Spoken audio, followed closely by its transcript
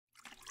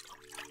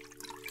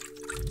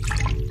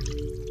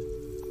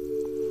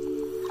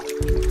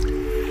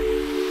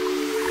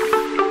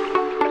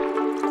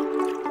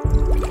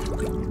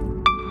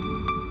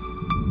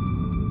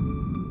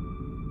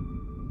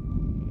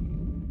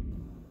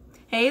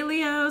Hey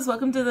Leos,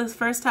 welcome to the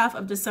first half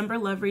of December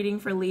love reading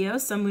for Leo,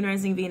 Sun, Moon,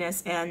 Rising,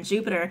 Venus, and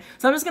Jupiter.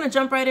 So I'm just going to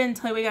jump right in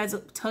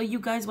and tell you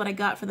guys what I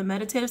got for the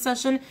meditative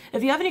session.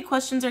 If you have any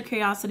questions or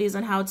curiosities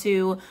on how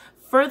to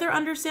further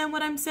understand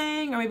what I'm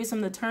saying, or maybe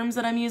some of the terms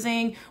that I'm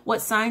using,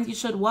 what signs you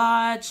should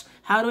watch,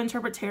 how to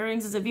interpret tarot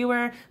readings as a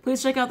viewer,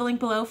 please check out the link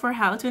below for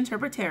how to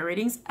interpret tarot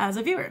readings as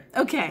a viewer.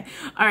 Okay,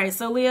 all right,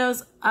 so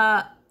Leos,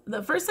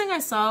 the first thing I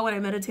saw when I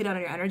meditated on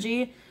your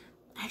energy,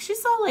 I actually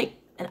saw like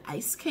an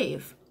ice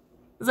cave.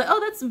 I was like,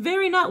 oh, that's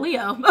very not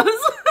Leo.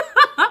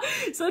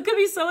 So it could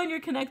be someone you're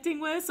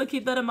connecting with, so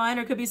keep that in mind,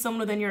 or it could be someone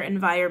within your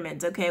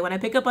environment, okay? When I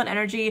pick up on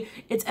energy,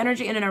 it's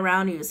energy in and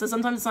around you. So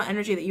sometimes it's not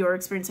energy that you're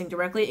experiencing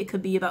directly. It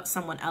could be about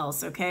someone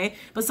else, okay?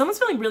 But someone's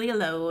feeling really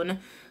alone.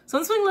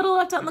 Someone's feeling a little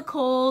left out in the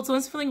cold.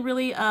 Someone's feeling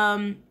really,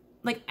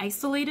 like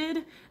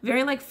isolated,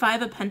 very like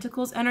Five of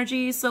Pentacles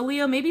energy. So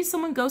Leo, maybe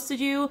someone ghosted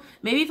you.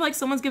 Maybe you feel like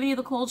someone's giving you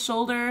the cold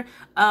shoulder.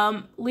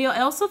 Leo,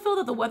 I also feel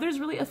that the weather is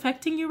really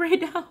affecting you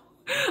right now.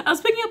 I was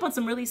picking up on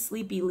some really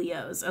sleepy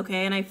Leos,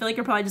 okay? And I feel like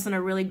you're probably just in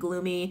a really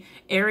gloomy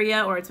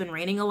area, or it's been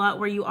raining a lot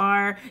where you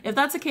are. If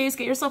that's the case,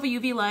 get yourself a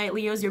UV light.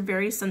 Leos, you're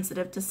very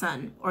sensitive to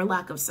sun or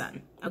lack of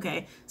sun,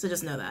 okay? So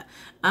just know that.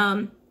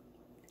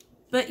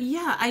 But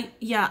yeah,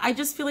 I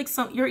just feel like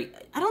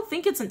I don't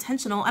think it's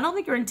intentional. I don't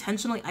think you're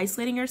intentionally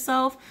isolating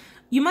yourself.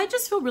 You might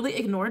just feel really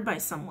ignored by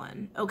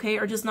someone, okay?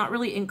 Or just not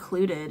really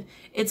included.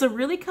 It's a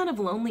really kind of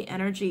lonely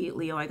energy,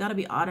 Leo. I gotta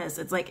be honest.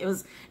 It's like,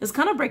 it's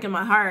kind of breaking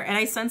my heart. And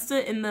I sensed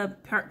it in the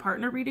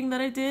partner reading that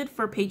I did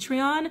for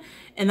Patreon.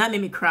 And that made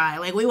me cry.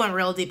 Like, we went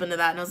real deep into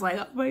that. And I was like,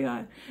 oh my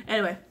God.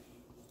 Anyway,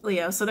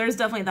 Leo, so there's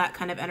definitely that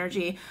kind of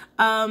energy.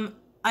 I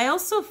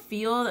also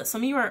feel that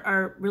some of you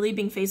are really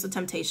being faced with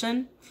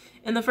temptation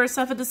in the first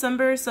half of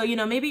December. So, you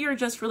know, maybe you're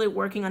just really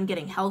working on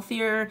getting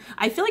healthier.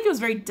 I feel like it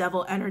was very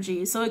devil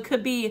energy. So it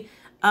could be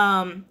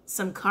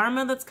some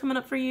karma that's coming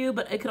up for you,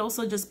 but it could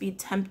also just be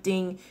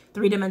tempting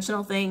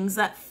three-dimensional things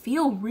that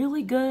feel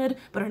really good,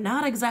 but are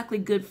not exactly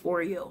good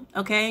for you,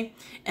 okay?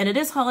 And it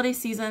is holiday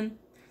season.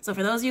 So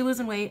for those of you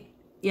losing weight,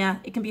 yeah,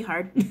 it can be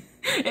hard.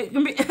 It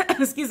can be,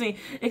 excuse me,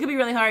 it can be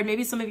really hard.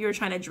 Maybe some of you are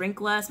trying to drink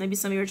less. Maybe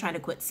some of you are trying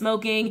to quit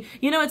smoking.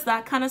 You know, it's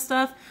that kind of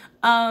stuff.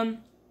 So I'm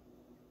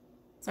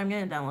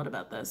going to download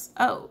about this.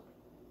 Oh,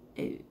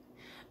 ew.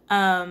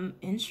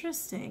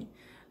 Interesting.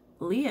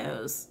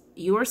 Leos,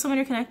 you or someone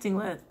you're connecting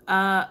with,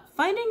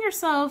 finding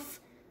yourself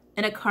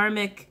in a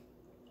karmic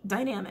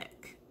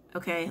dynamic,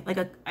 okay? Like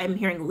I'm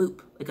hearing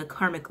loop, like a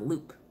karmic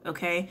loop,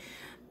 okay?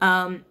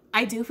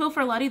 I do feel for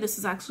a lot of you, this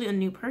is actually a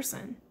new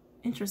person.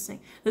 Interesting.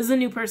 This is a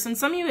new person.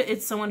 Some of you,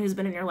 it's someone who's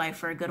been in your life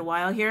for a good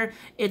while here.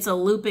 It's a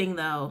looping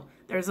though.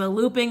 There's a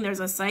looping, there's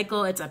a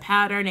cycle, it's a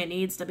pattern, it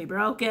needs to be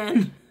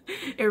broken.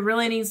 It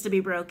really needs to be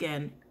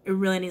broken. It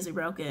really needs to be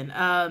broken.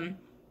 And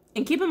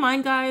keep in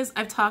mind, guys,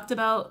 I've talked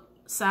about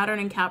Saturn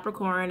and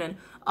Capricorn and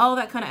all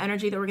that kind of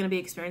energy that we're going to be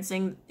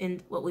experiencing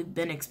in what we've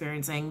been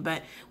experiencing,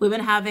 but we've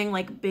been having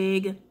like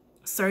big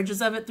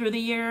surges of it through the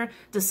year.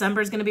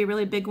 December is going to be a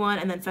really big one,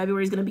 and then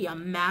February is going to be a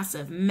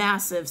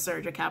massive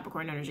surge of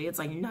Capricorn energy. It's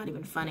like not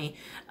even funny.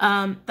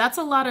 That's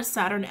a lot of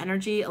Saturn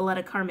energy, a lot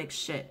of karmic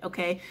shit,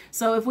 okay?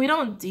 So if we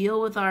don't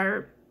deal with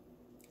our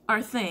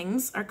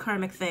things, our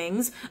karmic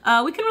things,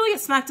 we can really get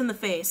smacked in the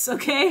face,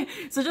 okay?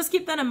 So just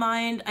keep that in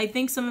mind. I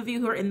think some of you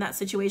who are in that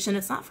situation,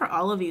 it's not for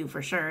all of you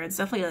for sure. It's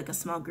definitely like a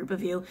small group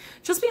of you.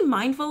 Just be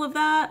mindful of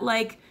that.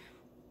 Like,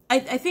 I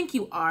think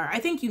you are. I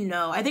think you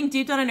know. I think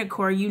deep down in your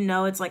core, you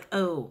know it's like,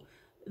 oh,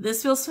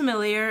 this feels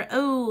familiar.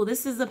 Oh,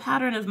 this is a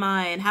pattern of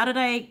mine. How did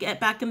I get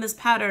back in this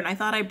pattern? I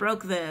thought I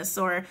broke this.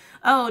 Or,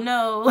 oh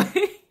no,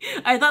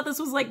 I thought this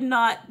was like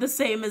not the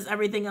same as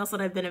everything else that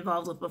I've been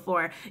involved with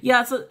before.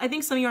 Yeah, so I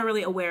think some of you are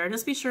really aware.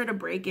 Just be sure to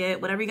break it,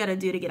 whatever you got to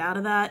do to get out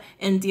of that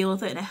and deal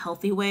with it in a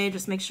healthy way.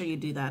 Just make sure you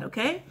do that,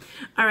 okay?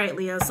 All right,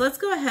 Leo, so let's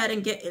go ahead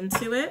and get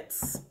into it.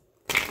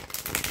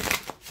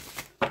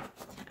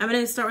 I'm going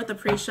to start with the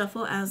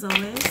pre-shuffle as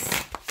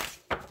always.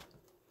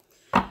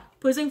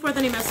 Please bring forth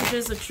any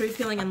messages of truth,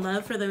 healing, and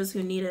love for those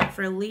who need it.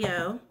 For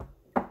Leo,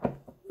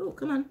 oh,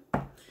 come on.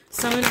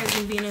 Sun, Moon,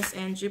 Rising, Venus,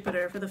 and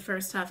Jupiter for the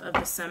first half of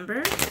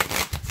December.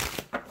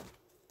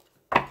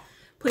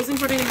 Please bring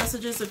forth any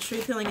messages of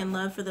truth, healing, and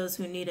love for those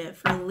who need it.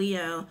 For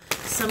Leo,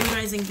 Sun, Moon,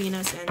 Rising,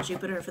 Venus, and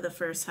Jupiter for the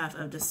first half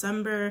of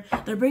December.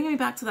 They're bringing me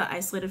back to that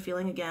isolated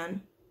feeling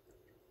again.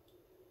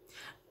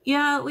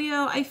 Yeah,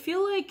 Leo, I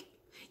feel like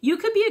you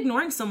could be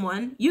ignoring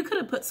someone. You could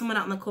have put someone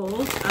out in the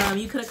cold.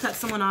 You could have cut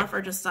someone off or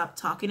just stopped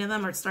talking to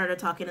them or started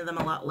talking to them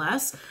a lot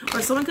less.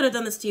 Or someone could have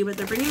done this to you, but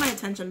they're bringing my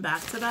attention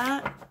back to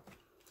that.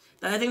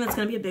 I think that's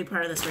going to be a big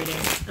part of this reading.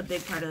 A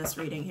big part of this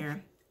reading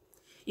here.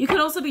 You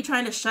could also be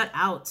trying to shut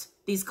out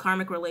these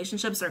karmic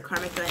relationships or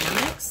karmic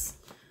dynamics.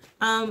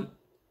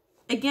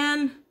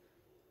 Again,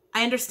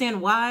 I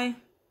understand why,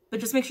 but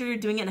just make sure you're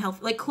doing it in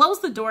health. Like,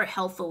 close the door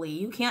healthily.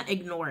 You can't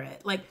ignore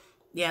it. Like,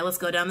 yeah, let's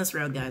go down this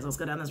road, guys. Let's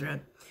go down this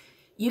road.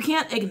 You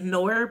can't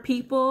ignore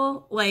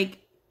people. Like,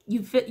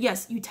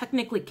 yes, you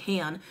technically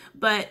can,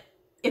 but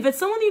if it's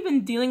someone you've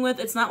been dealing with,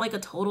 it's not like a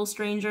total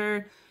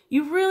stranger.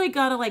 You really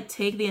got to like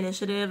take the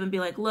initiative and be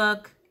like,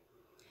 look,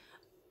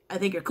 I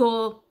think you're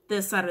cool,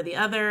 this, that, or the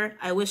other.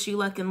 I wish you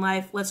luck in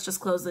life. Let's just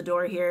close the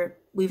door here.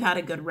 We've had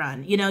a good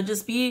run. You know,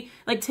 just be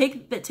like,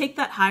 take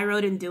that high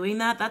road in doing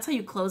that. That's how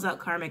you close out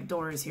karmic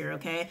doors here,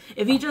 okay?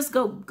 If you just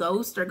go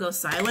ghost or go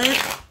silent,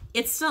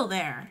 it's still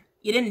there.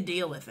 You didn't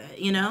deal with it,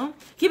 you know?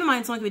 Keep in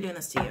mind, someone could be doing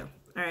this to you,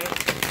 all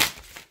right?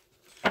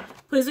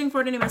 Please bring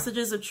forward any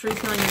messages of truth,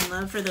 healing, and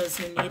love for those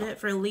who need it.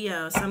 For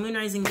Leo, Sun, Moon,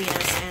 Rising,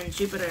 Venus, and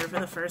Jupiter for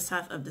the first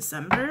half of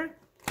December.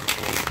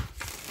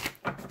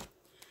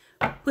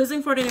 Please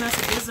bring forward any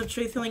messages of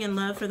truth, healing, and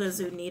love for those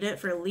who need it.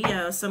 For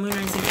Leo, Sun, Moon,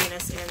 Rising,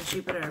 Venus, and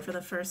Jupiter for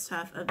the first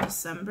half of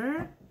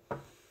December.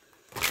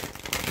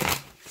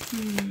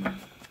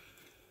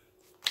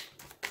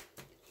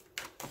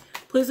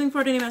 Please bring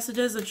forward any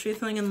messages of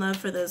truth, healing, and love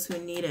for those who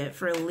need it.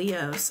 For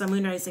Leo, Sun,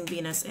 Moon, Rising,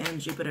 Venus, and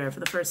Jupiter for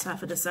the first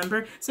half of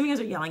December. Some of you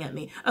guys are yelling at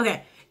me.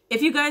 Okay,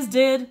 if you guys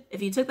did,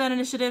 if you took that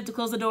initiative to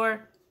close the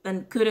door,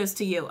 then kudos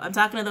to you. I'm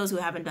talking to those who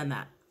haven't done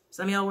that.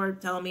 Some of y'all were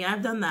telling me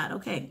I've done that.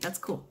 Okay, that's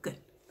cool. Good,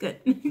 good.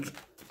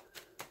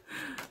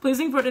 Please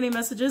bring forward any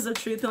messages of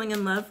truth, healing,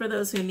 and love for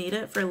those who need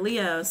it. For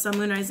Leo, Sun,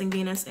 Moon, Rising,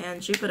 Venus, and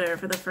Jupiter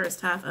for the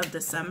first half of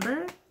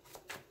December.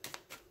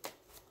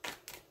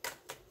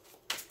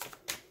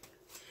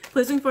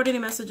 Please bring forward any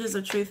messages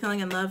of truth,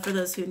 healing, and love for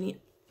those who need...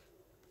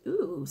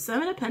 Ooh,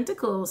 Seven of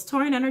Pentacles,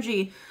 Taurian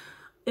energy,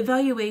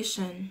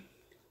 evaluation.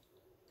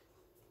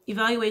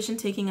 Evaluation,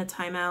 taking a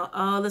time out.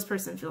 Oh, this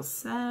person feels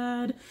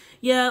sad.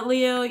 Yeah,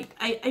 Leo,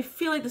 I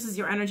feel like this is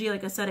your energy.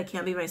 Like I said, it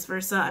can be vice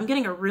versa. I'm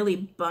getting a really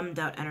bummed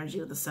out energy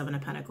with the Seven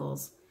of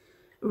Pentacles.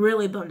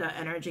 Really bummed out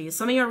energy.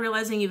 Some of you are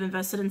realizing you've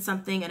invested in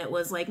something and it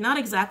was like not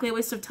exactly a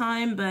waste of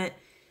time, but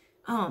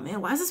oh man,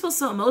 why does this feel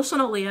so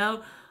emotional,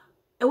 Leo?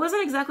 It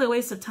wasn't exactly a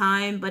waste of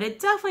time, but it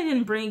definitely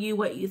didn't bring you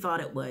what you thought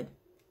it would.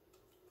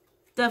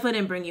 Definitely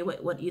didn't bring you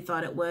what you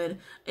thought it would.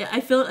 I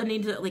feel a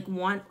need to like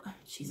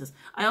Jesus.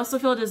 I also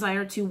feel a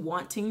desire to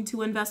wanting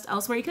to invest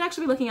elsewhere. You can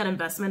actually be looking at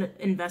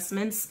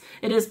investments.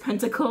 It is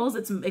Pentacles.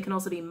 It can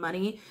also be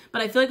money,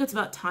 but I feel like it's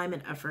about time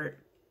and effort.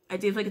 I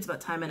do feel like it's about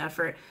time and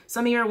effort.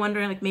 Some of you are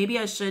wondering like maybe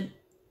I should,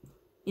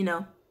 you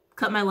know,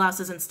 cut my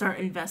losses and start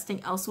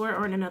investing elsewhere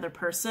or in another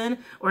person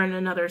or in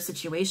another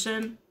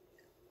situation.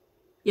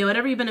 Yeah,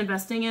 whatever you've been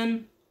investing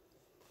in,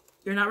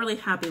 you're not really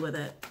happy with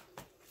it.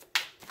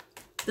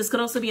 This could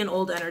also be an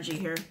old energy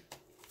here.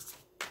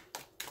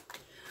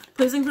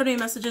 Please include any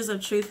messages of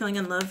truth, healing,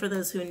 and love for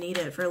those who need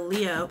it. For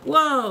Leo.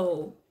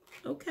 Whoa!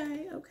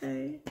 Okay,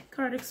 okay.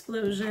 Card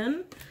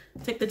explosion.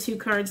 Take the two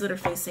cards that are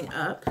facing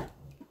up.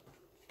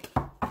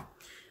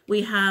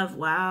 We have,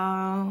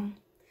 wow,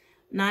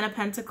 Nine of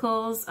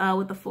Pentacles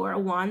with the Four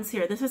of Wands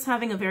here. This is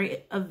having a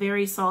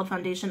very solid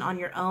foundation on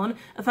your own.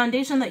 A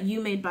foundation that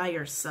you made by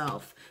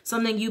yourself.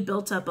 Something you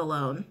built up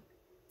alone.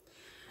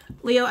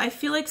 Leo, I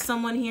feel like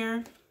someone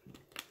here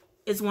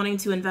is wanting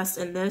to invest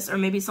in this, or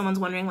maybe someone's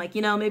wondering like,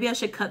 you know, maybe I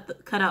should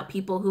cut out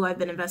people who I've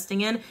been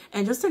investing in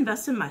and just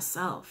invest in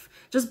myself.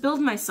 Just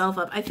build myself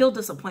up. I feel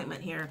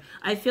disappointment here.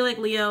 I feel like,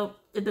 Leo,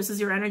 if this is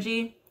your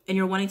energy, and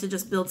you're wanting to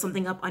just build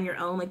something up on your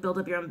own, like build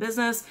up your own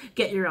business,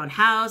 get your own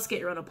house, get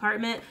your own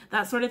apartment,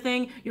 that sort of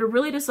thing, you're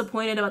really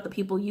disappointed about the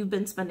people you've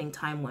been spending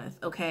time with,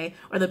 okay?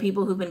 Or the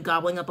people who've been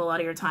gobbling up a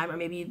lot of your time, or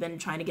maybe you've been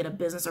trying to get a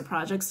business or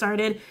project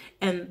started,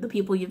 and the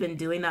people you've been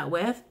doing that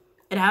with,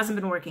 it hasn't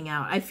been working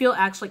out. I feel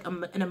actually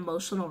like an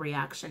emotional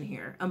reaction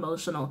here,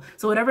 emotional.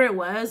 So whatever it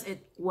was,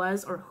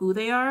 or who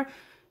they are,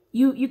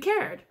 you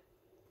cared.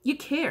 You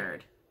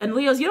cared. And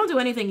Leos, you don't do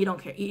anything you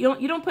don't care.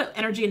 You don't put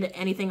energy into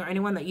anything or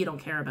anyone that you don't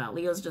care about.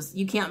 Leos just,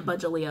 you can't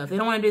budge a Leo. If they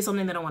don't want to do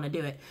something, they don't want to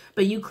do it.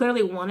 But you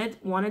clearly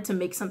wanted to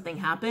make something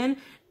happen.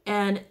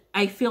 And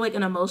I feel like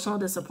an emotional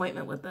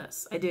disappointment with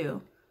this. I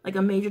do. Like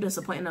a major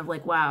disappointment of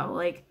like, wow,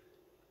 like,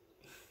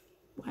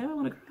 why do I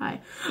want to cry?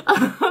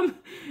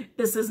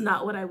 This is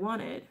not what I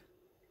wanted.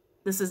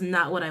 This is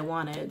not what I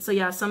wanted. So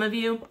yeah, some of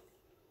you,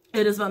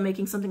 it is about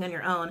making something on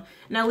your own.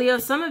 Now, Leo,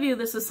 some of you,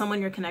 this is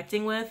someone you're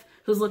connecting with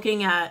who's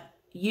looking at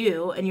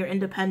you and your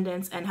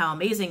independence and how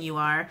amazing you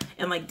are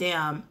and like,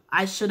 damn,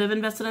 I should have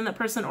invested in that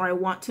person, or I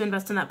want to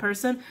invest in that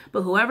person.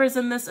 But whoever's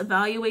in this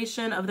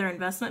evaluation of their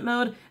investment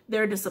mode,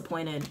 they're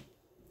disappointed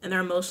and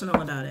they're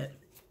emotional about it.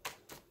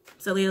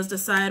 So Leos,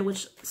 decide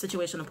which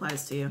situation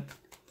applies to you.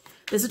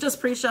 This is just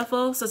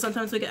pre-shuffle, so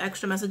sometimes we get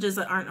extra messages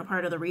that aren't a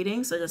part of the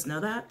reading, so just know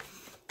that.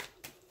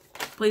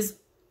 Please.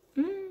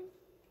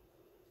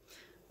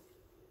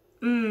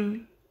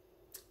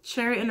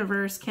 Chariot in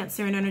reverse,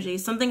 Cancerian energy.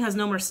 Something has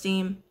no more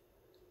steam.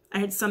 I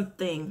heard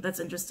something. That's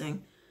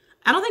interesting.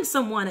 I don't think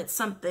someone, it's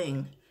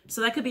something.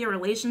 So that could be a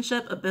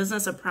relationship, a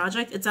business, a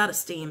project. It's out of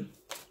steam.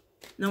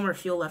 No more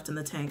fuel left in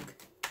the tank.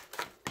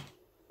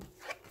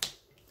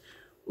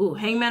 Ooh,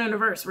 Hangman in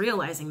reverse,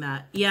 realizing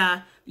that.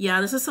 Yeah,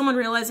 this is someone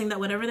realizing that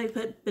whatever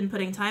they've been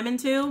putting time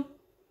into,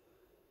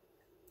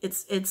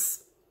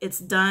 it's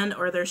done,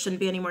 or there shouldn't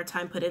be any more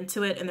time put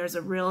into it. And there's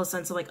a real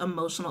sense of like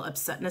emotional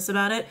upsetness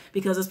about it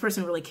because this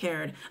person really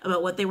cared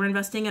about what they were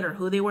investing in or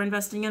who they were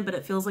investing in, but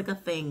it feels like a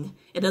thing.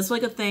 It does feel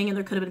like a thing, and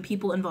there could have been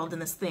people involved in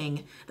this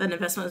thing that an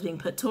investment was being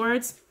put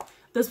towards.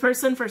 This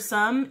person, for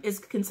some, is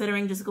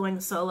considering just going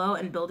solo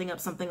and building up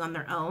something on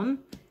their own.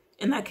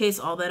 In that case,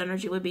 all that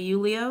energy would be you,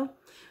 Leo.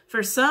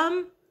 For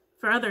some,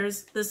 for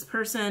others, this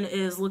person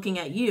is looking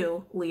at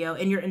you, Leo,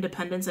 and your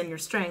independence and your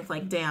strength,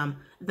 like, damn,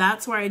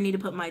 that's where I need to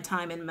put my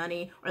time and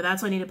money, or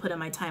that's where I need to put in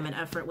my time and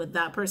effort with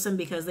that person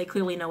because they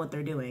clearly know what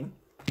they're doing.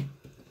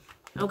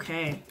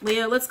 Okay,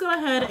 Leo, let's go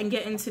ahead and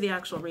get into the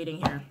actual reading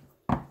here.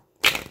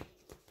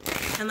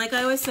 And like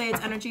I always say,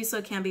 it's energy, so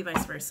it can be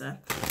vice versa.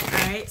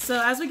 All right,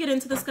 so as we get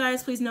into this,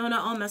 guys, please know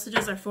not all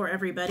messages are for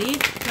everybody.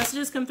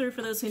 Messages come through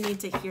for those who need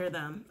to hear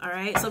them. All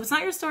right, so if it's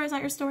not your story, it's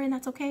not your story, and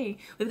that's okay.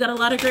 We've got a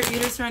lot of great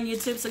readers here on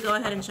YouTube, so go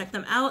ahead and check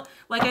them out.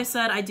 Like I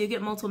said, I do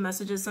get multiple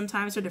messages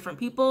sometimes for different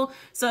people.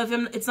 So if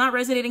it's not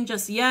resonating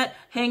just yet,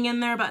 hang in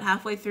there about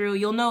halfway through.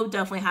 You'll know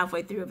definitely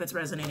halfway through if it's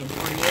resonating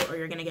for you or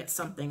you're going to get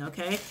something,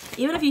 okay?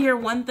 Even if you hear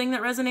one thing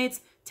that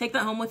resonates, take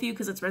that home with you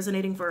because it's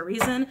resonating for a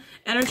reason.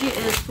 Energy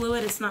is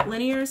fluid. It's not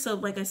linear. So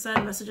like I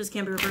said, messages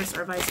can be reversed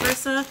or vice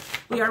versa.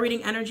 We are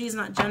reading energies,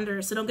 not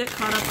gender. So don't get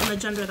caught up on the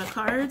gender of the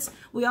cards.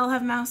 We all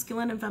have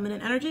masculine and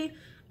feminine energy.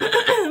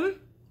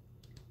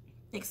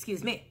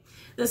 Excuse me.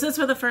 This is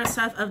for the first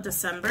half of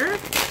December.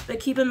 But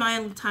keep in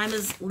mind, time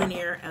is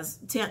linear.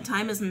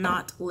 Time is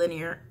not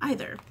linear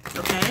either.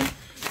 Okay?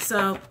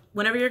 So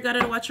whenever you're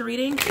guided to watch a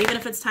reading, even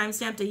if it's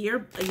time-stamped a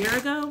year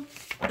ago,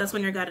 that's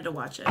when you're guided to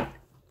watch it.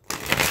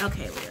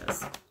 Okay,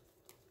 Leos.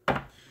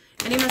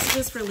 Any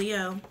messages for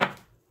Leo?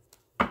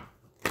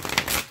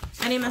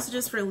 Any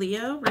messages for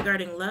Leo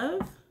regarding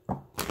love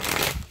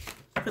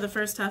for the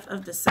first half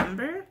of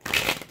December?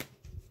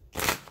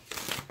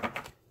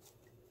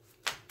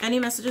 Any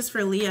messages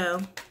for Leo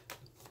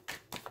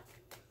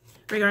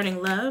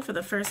regarding love for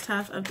the first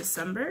half of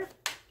December?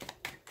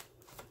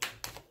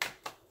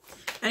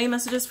 Any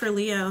messages for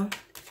Leo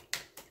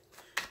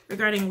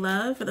regarding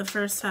love for the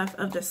first half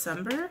of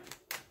December?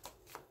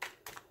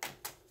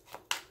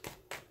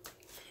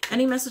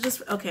 Any messages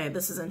for, okay,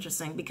 this is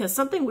interesting because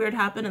something weird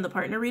happened in the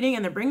partner reading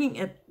and they're bringing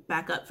it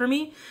back up for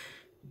me.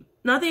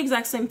 Not the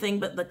exact same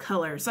thing, but the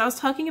color. So I was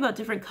talking about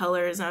different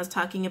colors and I was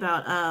talking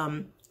about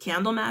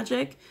candle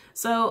magic.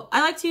 So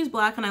I like to use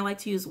black and I like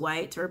to use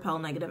white to repel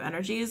negative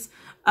energies.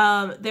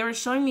 They were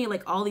showing me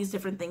like all these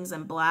different things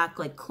in black,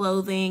 like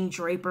clothing,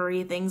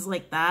 drapery, things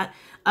like that.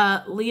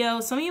 Leo,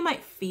 some of you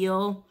might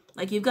feel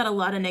like you've got a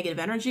lot of negative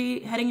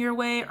energy heading your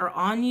way or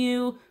on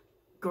you,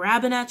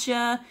 grabbing at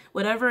you,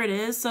 whatever it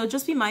is. So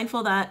just be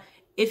mindful that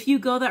if you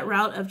go that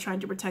route of trying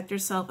to protect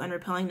yourself and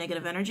repelling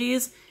negative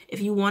energies, if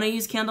you want to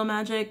use candle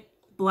magic,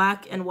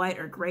 black and white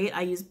are great.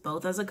 I use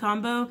both as a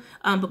combo,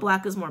 but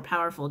black is more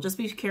powerful. Just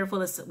be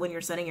careful when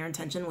you're setting your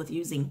intention with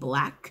using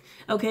black,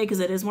 okay? Because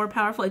it is more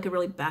powerful. It could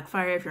really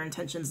backfire if your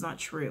intention's not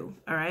true,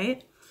 all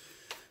right?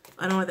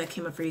 I don't know why that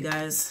came up for you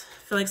guys.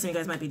 I feel like some of you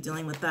guys might be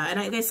dealing with that.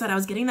 And like I said, I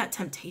was getting that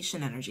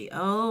temptation energy.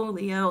 Oh,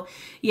 Leo.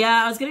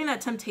 Yeah, I was getting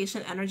that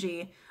temptation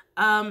energy.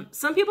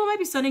 Some people might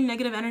be sending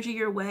negative energy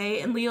your way,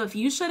 and Leo, if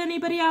you shut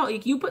anybody out,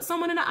 like you put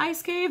someone in an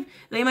ice cave,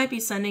 they might be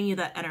sending you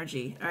that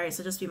energy. All right,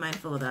 so just be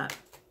mindful of that.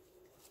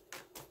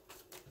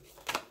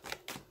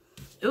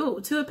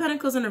 Ooh, Two of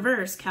Pentacles in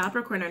reverse,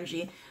 Capricorn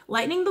energy.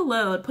 Lightening the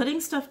load,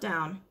 putting stuff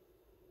down.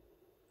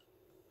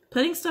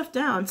 Putting stuff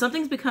down.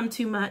 Something's become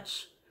too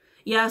much.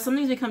 Yeah,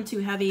 something's become too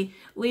heavy.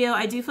 Leo,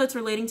 I do feel it's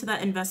relating to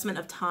that investment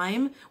of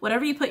time.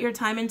 Whatever you put your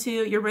time into,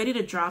 you're ready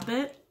to drop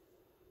it.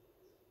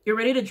 You're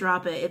ready to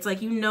drop it. It's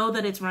like you know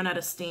that it's run out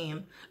of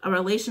steam. A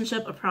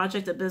relationship, a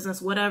project, a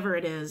business, whatever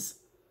it is.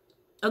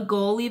 A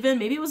goal even.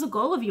 Maybe it was a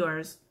goal of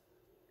yours.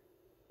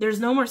 There's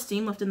no more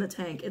steam left in the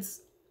tank.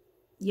 It's,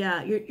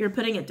 yeah, you're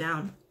putting it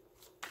down.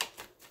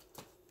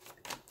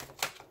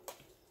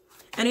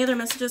 Any other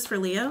messages for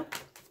Leo?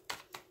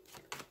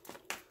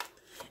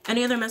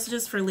 Any other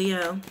messages for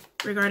Leo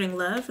regarding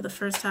love for the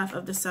first half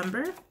of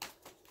December?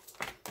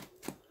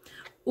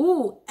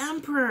 Ooh,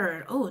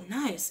 Emperor. Oh,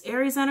 nice.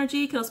 Aries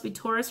energy. Could also be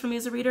Taurus for me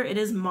as a reader. It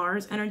is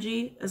Mars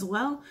energy as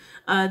well.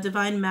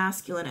 Divine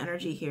masculine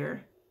energy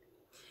here.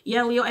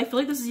 Yeah, Leo, I feel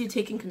like this is you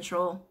taking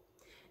control.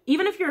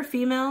 Even if you're a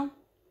female,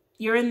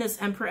 you're in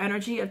this Emperor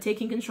energy of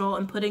taking control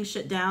and putting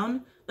shit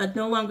down that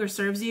no longer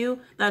serves you.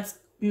 That's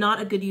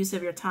not a good use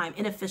of your time.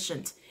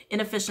 Inefficient.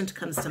 Inefficient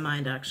comes to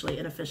mind, actually.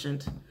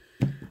 Inefficient.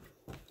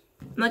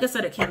 And like I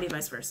said, it can be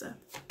vice versa.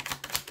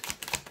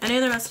 Any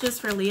other messages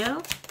for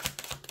Leo?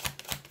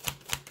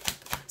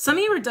 Some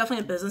of you are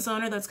definitely a business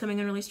owner that's coming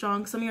in really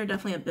strong. Some of you are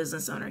definitely a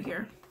business owner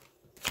here.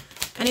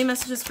 Any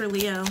messages for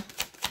Leo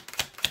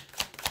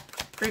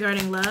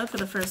regarding love for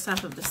the first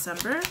half of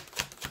December?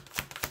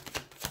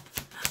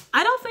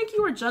 I don't think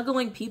you were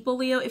juggling people,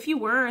 Leo. If you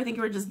were, I think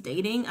you were just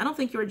dating. I don't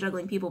think you were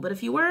juggling people, but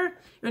if you were,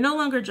 you're no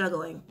longer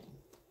juggling.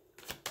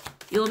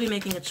 You'll be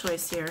making a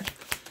choice here.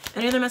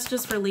 Any other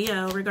messages for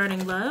Leo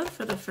regarding love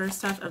for the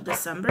first half of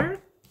December?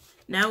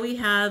 Now we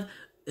have,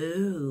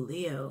 ooh,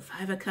 Leo,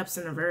 Five of Cups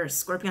in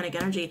reverse, Scorpionic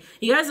energy.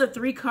 You guys have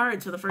 3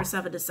 cards for the first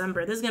half of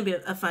December. This is going to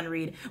be a fun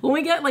read. When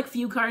we get like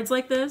few cards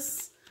like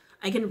this,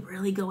 I can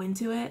really go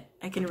into it.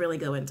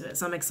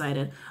 So I'm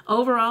excited.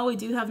 Overall, we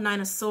do have 9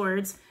 of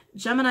Swords,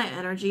 Gemini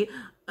energy.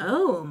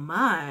 Oh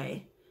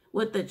my.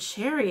 with the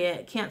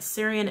Chariot,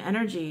 Cancerian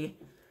energy.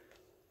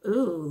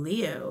 Ooh,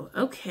 Leo.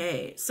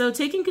 Okay. So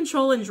taking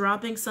control and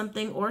dropping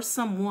something or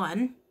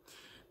someone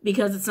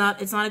because it's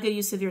not a good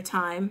use of your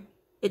time.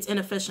 It's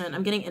inefficient.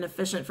 I'm getting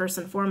inefficient first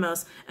and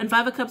foremost. And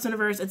Five of Cups in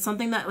reverse, it's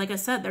something that, like I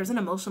said, there's an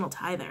emotional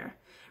tie there,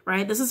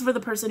 right? This is for the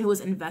person who was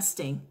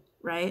investing,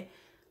 right?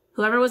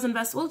 Whoever was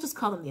investing, we'll just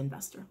call them the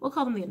investor. We'll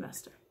call them the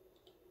investor.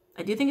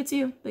 I do think it's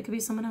you. It could be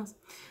someone else.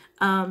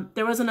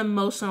 There was an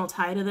emotional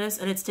tie to this,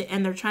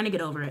 and they're trying to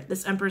get over it.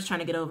 This Emperor's trying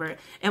to get over it.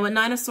 And with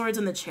Nine of Swords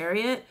and the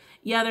Chariot,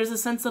 yeah, there's a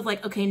sense of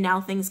like, okay,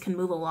 now things can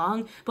move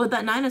along. But with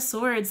that Nine of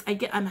Swords,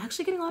 I'm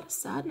actually getting a lot of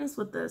sadness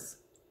with this.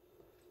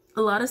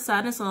 A lot of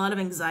sadness and a lot of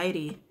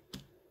anxiety.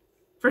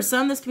 For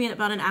some, this can be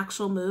about an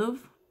actual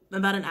move.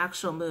 About an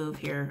actual move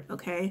here,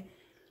 okay?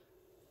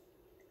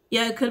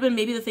 Yeah, it could have been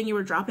maybe the thing you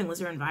were dropping was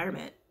your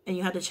environment, and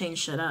you had to change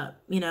shit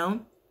up, you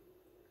know?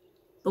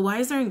 But why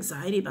is there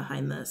anxiety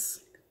behind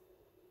this?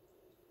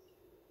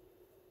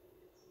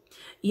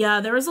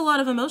 Yeah, there was a lot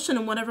of emotion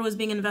in whatever was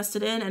being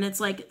invested in, and it's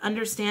like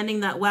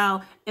understanding that,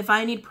 wow, if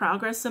I need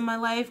progress in my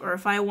life, or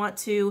if I want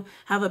to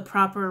have a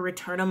proper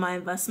return on my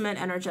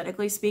investment,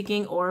 energetically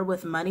speaking, or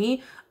with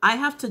money, I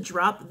have to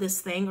drop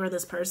this thing or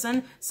this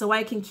person so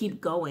I can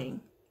keep going.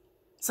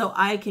 So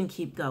I can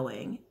keep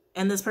going.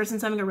 And this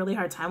person's having a really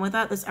hard time with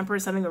that. This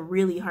Emperor's having a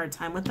really hard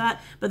time with that,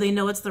 but they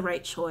know it's the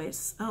right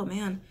choice. Oh,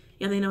 man.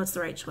 Yeah, they know it's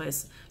the right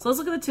choice. So let's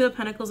look at the Two of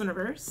Pentacles in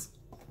reverse.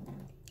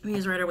 Let me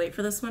use Rider-Waite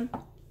for this one.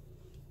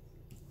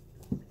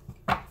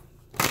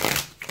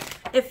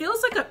 It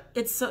feels like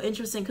it's so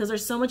interesting because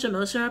there's so much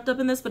emotion wrapped up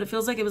in this, but it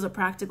feels like it was a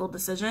practical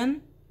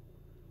decision.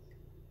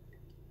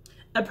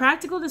 A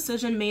practical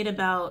decision made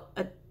about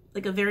a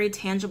very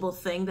tangible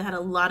thing that had a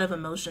lot of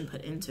emotion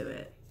put into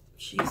it.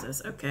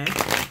 Jesus, okay.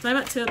 Talking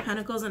about Two of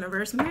Pentacles in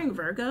reverse. I'm hearing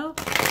Virgo.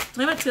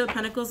 Talking about Two of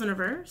Pentacles in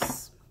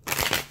reverse.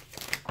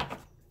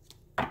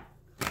 Talking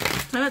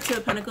about Two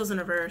of Pentacles in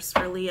reverse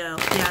for Leo.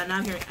 Yeah, now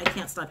I'm hearing, I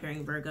can't stop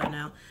hearing Virgo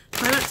now.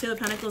 Talking about Two of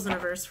Pentacles in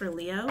reverse for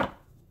Leo.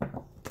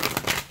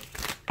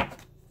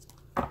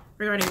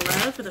 Regarding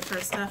love for the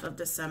first half of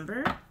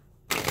December.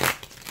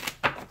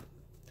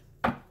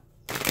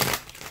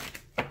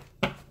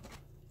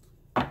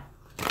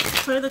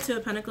 For the Two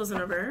of Pentacles in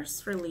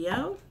reverse for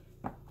Leo.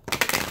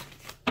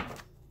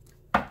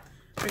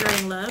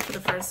 Regarding love for the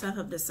first half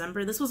of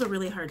December. This was a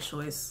really hard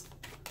choice.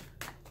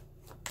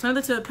 For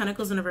the Two of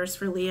Pentacles in reverse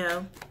for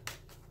Leo.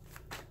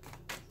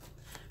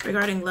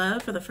 Regarding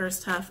love for the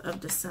first half of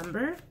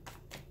December.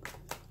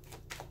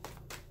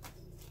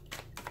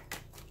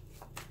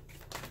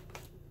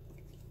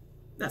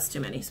 That's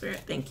too many,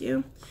 Spirit. Thank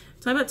you.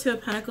 Talking about Two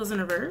of Pentacles in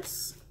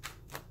reverse.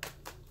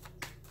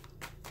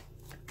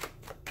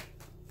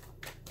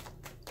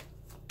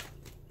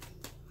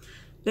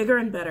 Bigger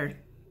and better.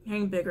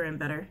 Hearing bigger and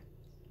better.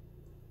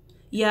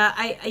 Yeah,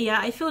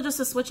 I feel just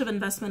a switch of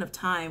investment of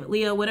time.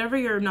 Leo, whatever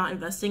you're not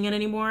investing in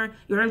anymore,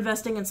 you're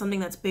investing in something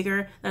that's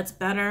bigger, that's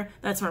better,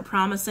 that's more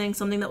promising,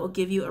 something that will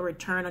give you a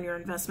return on your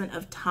investment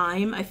of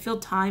time. I feel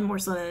time more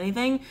so than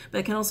anything, but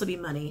it can also be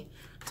money.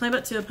 Talking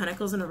about Two of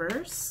Pentacles in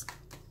reverse.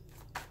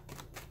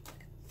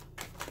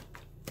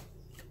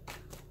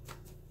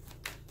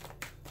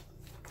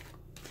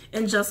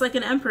 And just like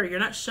an Emperor, you're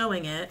not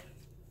showing it.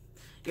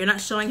 You're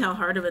not showing how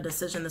hard of a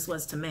decision this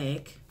was to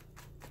make.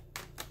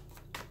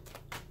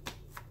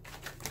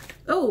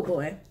 Oh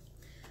boy.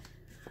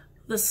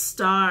 The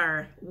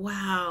Star.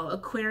 Wow.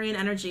 Aquarian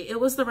energy. It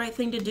was the right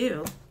thing to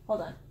do.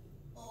 Hold on.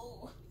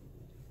 Oh.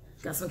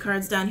 Got some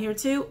cards down here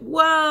too.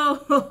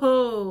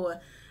 Whoa.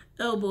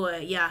 Oh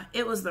boy. Yeah,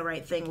 it was the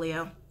right thing,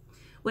 Leo.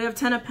 We have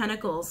 10 of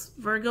Pentacles.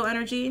 Virgo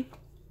energy.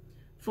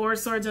 Four of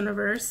Swords in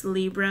reverse.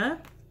 Libra.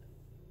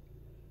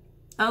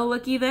 Oh,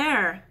 looky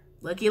there.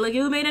 Looky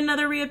who made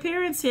another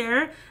reappearance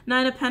here.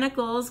 Nine of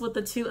Pentacles with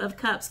the Two of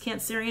Cups.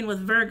 Cancerian with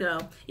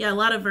Virgo. Yeah, a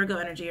lot of Virgo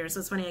energy here,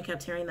 so it's funny I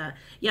kept hearing that.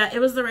 Yeah, it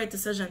was the right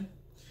decision.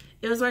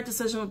 It was the right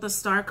decision with the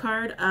Star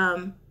card.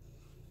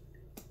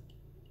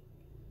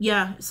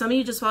 Yeah, some of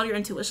you just followed your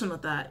intuition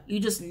with that. You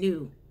just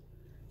knew.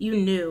 You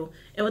knew.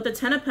 And with the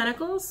 10 of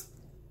Pentacles,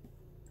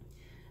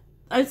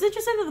 it's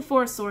interesting that the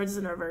Four of Swords is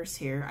in reverse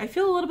here. I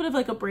feel a little bit of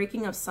like a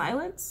breaking of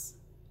silence.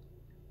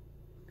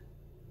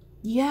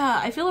 Yeah,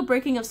 I feel a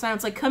breaking of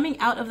silence, like coming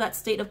out of that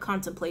state of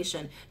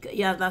contemplation.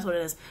 Yeah, that's what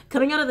it is.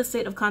 Coming out of the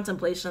state of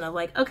contemplation of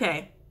like,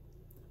 okay,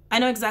 I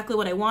know exactly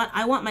what I want.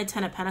 I want my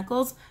 10 of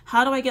Pentacles.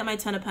 How do I get my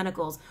 10 of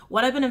Pentacles?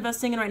 What I've been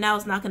investing in right now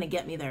is not going to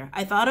get me there.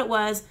 I thought it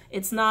was.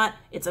 It's not.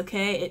 It's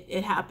okay.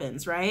 It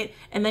happens, right?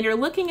 And then you're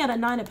looking at a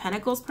 9 of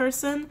Pentacles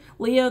person.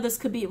 Leo, this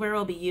could be where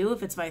it'll be you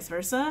if it's vice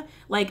versa.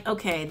 Like,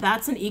 okay,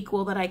 that's an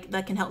equal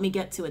that can help me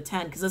get to a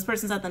 10 because this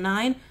person's at the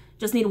 9.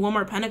 Just need one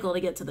more pentacle to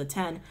get to the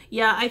 10.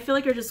 Yeah, I feel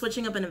like you're just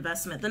switching up an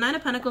investment. The 9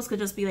 of Pentacles could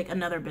just be like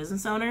another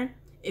business owner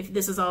if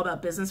this is all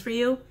about business for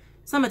you.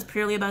 Some it's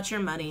purely about your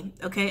money,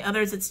 okay?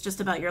 Others it's just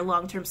about your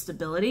long-term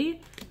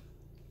stability.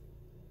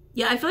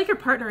 Yeah, I feel like you're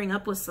partnering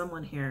up with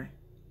someone here.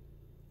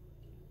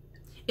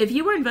 If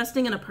you were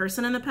investing in a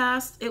person in the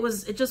past,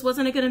 it just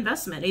wasn't a good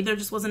investment. Either it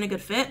just wasn't a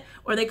good fit,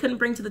 or they couldn't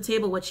bring to the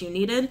table what you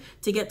needed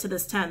to get to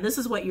this 10. This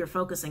is what you're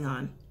focusing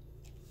on.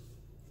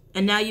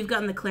 And now you've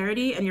gotten the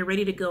clarity and you're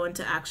ready to go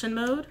into action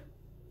mode.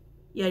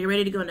 Yeah, you're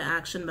ready to go into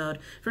action mode.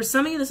 For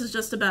some of you, this is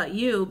just about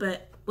you,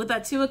 but with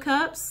that 2 of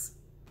Cups,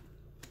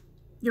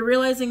 you're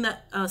realizing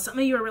that some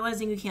of you are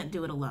realizing you can't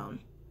do it alone.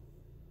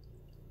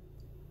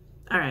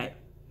 All right.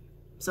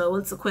 So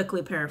let's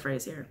quickly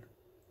paraphrase here.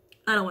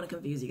 I don't want to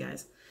confuse you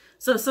guys.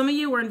 So some of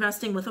you were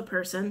investing with a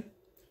person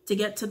to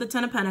get to the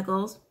 10 of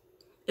Pentacles.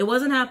 It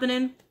wasn't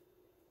happening.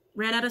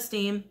 Ran out of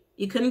steam.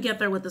 You couldn't get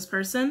there with this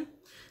person.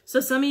 So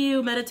some of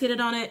you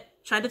meditated on it,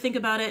 tried to think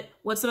about it.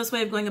 What's the best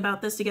way of going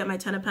about this to get my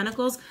 10 of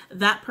Pentacles?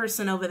 That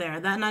person over there,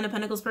 that 9 of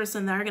Pentacles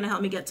person, they're going to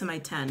help me get to my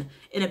 10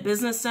 in a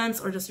business sense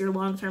or just your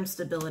long-term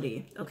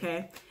stability,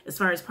 okay? As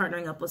far as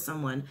partnering up with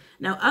someone.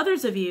 Now,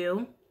 others of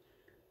you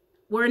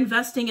were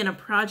investing in a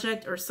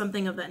project or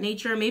something of that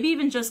nature, maybe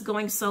even just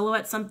going solo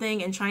at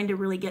something and trying to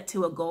really get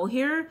to a goal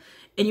here,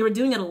 and you were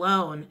doing it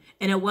alone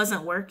and it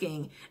wasn't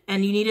working,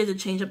 and you needed to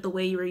change up the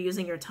way you were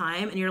using your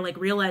time, and you're like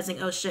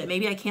realizing, oh shit,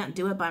 maybe I can't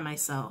do it by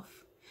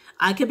myself.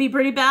 I could be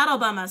pretty bad all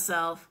by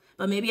myself,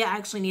 but maybe I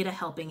actually need a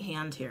helping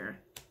hand here.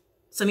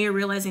 Some of you are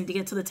realizing to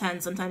get to the 10,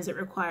 sometimes it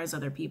requires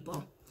other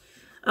people.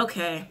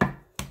 Okay,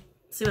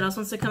 let's see what else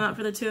wants to come out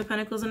for the 2 of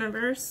Pentacles in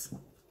reverse.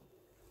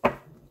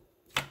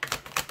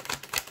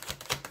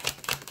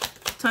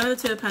 Time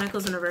of the 2 of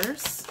Pentacles in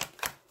reverse.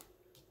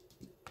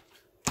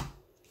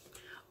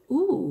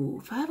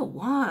 Ooh, 5 of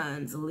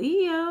Wands,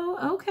 Leo.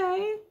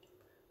 Okay,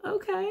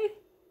 okay.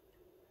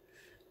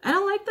 I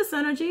don't like this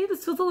energy.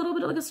 This feels a little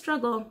bit like a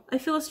struggle. I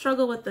feel a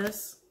struggle with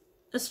this.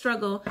 A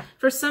struggle.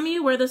 For some of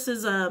you where this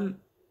is,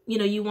 you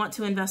know, you want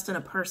to invest in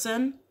a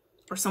person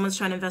or someone's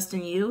trying to invest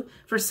in you.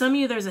 For some of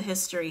you, there's a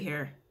history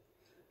here.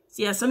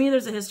 So yeah, some of you,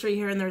 there's a history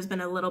here and there's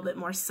been a little bit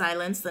more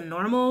silence than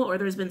normal, or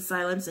there's been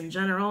silence in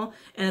general.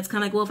 And it's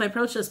kind of like, well, if I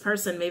approach this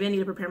person, maybe I need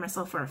to prepare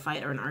myself for a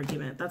fight or an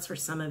argument. That's for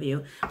some of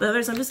you. But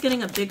others, I'm just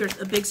getting a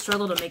big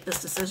struggle to make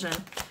this decision.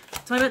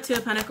 Tell me about 2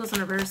 of Pentacles in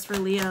reverse for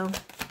Leo.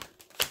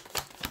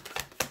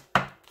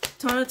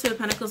 Tell me about 2 of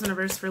Pentacles in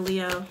reverse for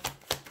Leo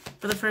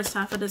for the first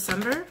half of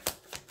December.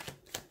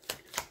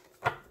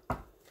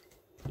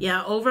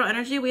 Yeah, overall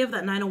energy, we have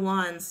that 9 of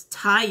Wands.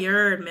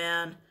 Tired,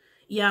 man.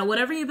 Yeah,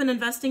 whatever you've been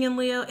investing in,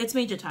 Leo, it's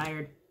made you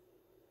tired.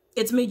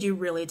 It's made you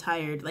really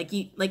tired. Like,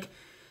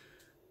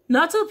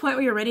 not to the point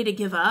where you're ready to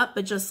give up,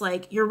 but just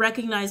like you're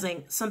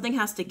recognizing something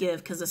has to give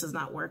because this is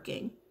not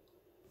working.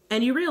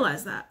 And you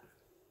realize that.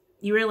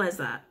 You realize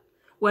that.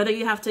 Whether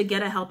you have to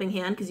get a helping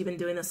hand because you've been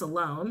doing this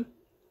alone,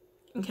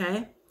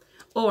 okay?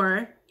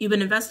 Or you've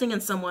been investing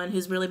in someone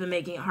who's really been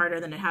making it harder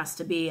than it has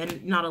to be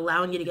and not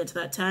allowing you to get to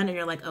that 10. And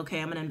you're like,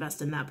 okay, I'm going to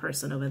invest in that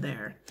person over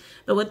there.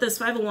 But with this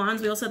 5 of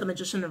Wands, we also have the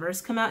Magician in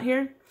reverse come out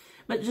here.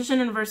 Magician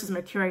in reverse is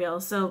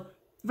Mercurial. So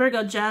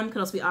Virgo, Gem, could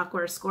also be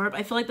Aqua or Scorp.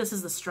 I feel like this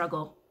is the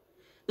struggle.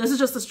 This is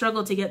just the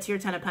struggle to get to your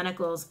 10 of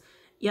Pentacles.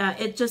 Yeah,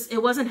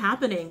 it wasn't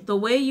happening. The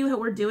way you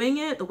were doing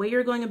it, the way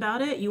you're going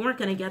about it, you weren't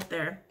going to get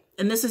there.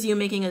 And this is you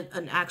making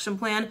an action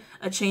plan,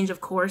 a change of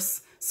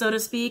course, so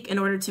to speak, in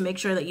order to make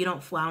sure that you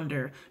don't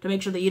flounder, to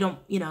make sure that you don't,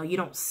 you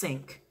don't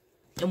sink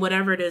in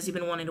whatever it is you've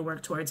been wanting to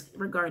work towards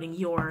regarding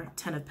your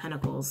 10 of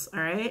Pentacles, all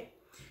right?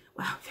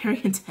 Wow,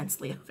 very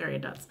intense, Leo, very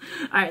intense.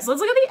 All right, so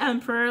let's look at the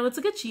Emperor. Let's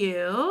look at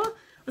you.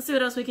 Let's see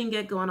what else we can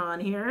get going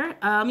on here.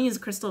 I'm gonna use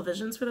Crystal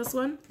Visions for this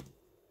one.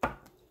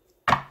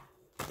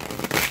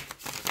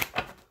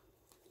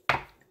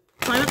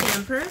 Climb up the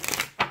Emperor.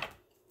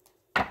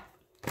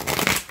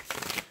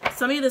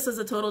 Some of you, this is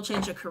a total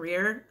change of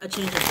career, a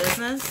change of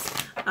business,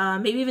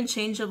 maybe even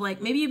change of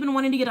maybe you've been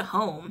wanting to get a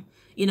home.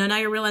 Now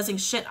you're realizing,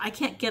 shit, I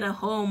can't get a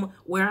home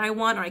where I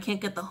want, or I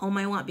can't get the home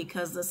I want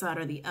because this, that,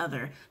 or the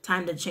other.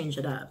 Time to change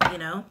it up, Talk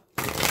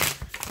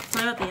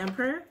about the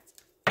Emperor.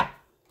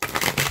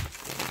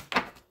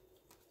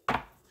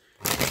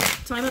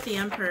 Talk about the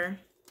Emperor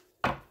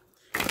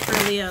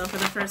for Leo for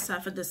the first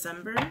half of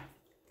December.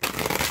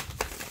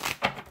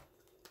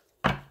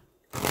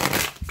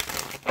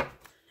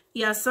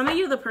 Yeah, some of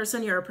you, the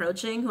person you're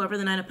approaching, whoever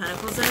the 9 of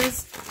Pentacles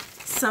is,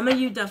 some of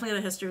you definitely have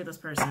a history with this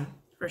person,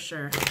 for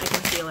sure. I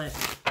can feel it.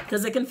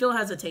 Because I can feel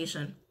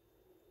hesitation.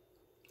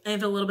 I can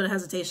feel a little bit of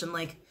hesitation,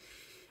 like,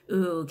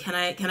 ooh,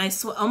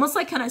 almost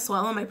like, can I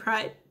swallow my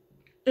pride?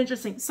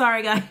 Interesting.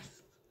 Sorry, guys.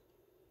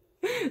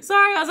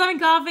 Sorry, I was having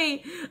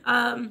coffee.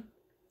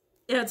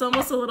 Yeah, it's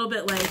almost a little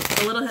bit like,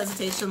 a little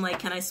hesitation, like,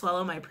 can I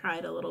swallow my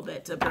pride a little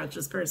bit to approach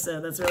this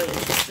person? That's really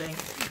interesting.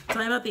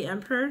 Talking about the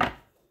Emperor.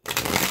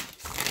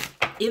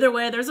 Either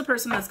way, there's a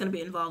person that's going to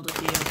be involved with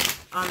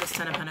you on this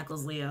 10 of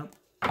Pentacles, Leo.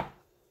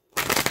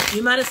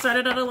 You might have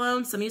started out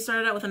alone. Some of you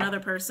started out with another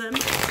person.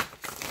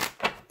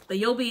 But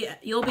you'll be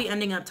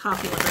ending up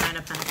talking with the 9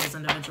 of Pentacles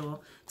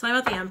individual. Talking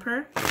about the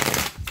Emperor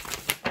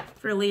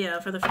for Leo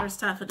for the first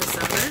half of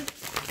December.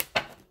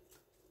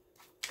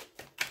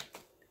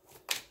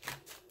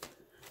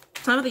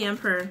 Talking about the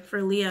Emperor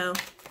for Leo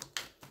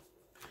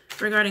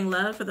regarding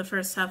love for the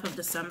first half of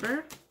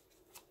December.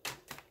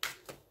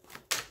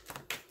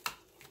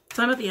 Talking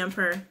Tell me about the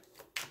Emperor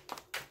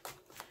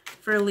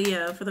for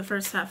Leo for the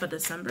first half of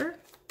December.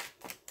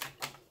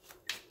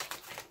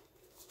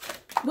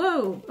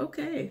 Whoa,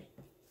 okay.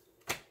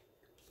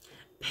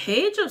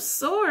 Page of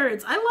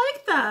Swords. I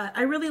like that.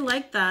 I really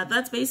like that.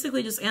 That's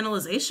basically just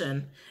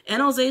analyzation.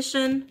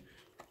 Analyzation,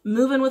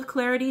 moving with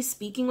clarity,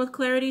 speaking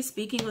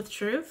with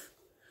truth.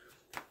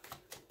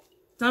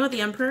 Tell me about the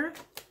Emperor.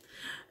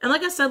 And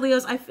like I said,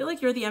 Leos, I feel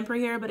like you're the Emperor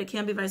here, but it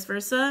can be vice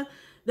versa.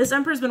 This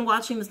Emperor's been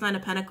watching this Nine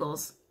of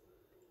Pentacles.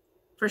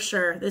 For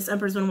sure. This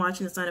Emperor's been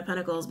watching this Nine of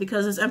Pentacles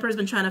because this Emperor's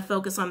been trying to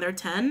focus on their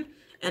 10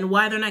 and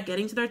why they're not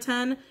getting to their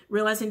 10,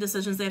 realizing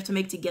decisions they have to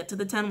make to get to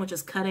the 10, which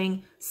is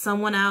cutting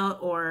someone out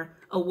or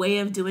a way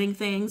of doing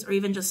things, or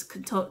even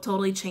just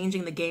totally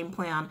changing the game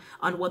plan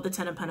on what the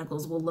 10 of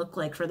Pentacles will look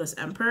like for this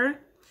Emperor.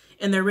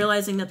 And they're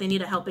realizing that they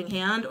need a helping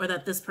hand, or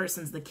that this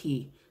person's the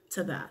key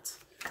to that.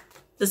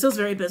 This feels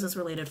very business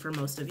related for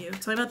most of you.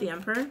 Tell me about the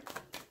Emperor.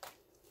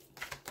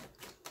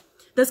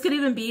 This could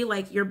even be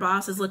like your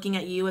boss is looking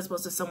at you as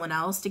opposed to someone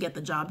else to get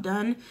the job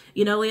done.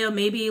 You know, Leo,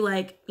 maybe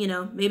like, you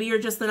know, maybe you're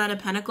just the Nine of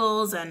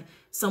Pentacles and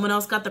someone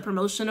else got the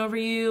promotion over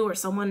you, or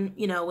someone,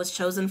 you know, was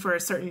chosen for a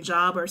certain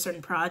job or a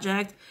certain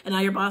project. And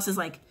now your boss is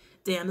like,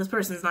 damn, this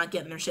person's not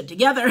getting their shit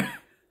together.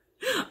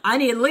 I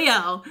need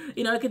Leo.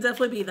 You know, it could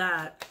definitely be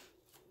that.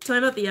 Tell me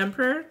about the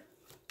Emperor.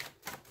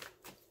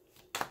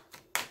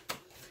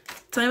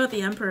 Tell me about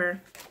the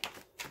Emperor.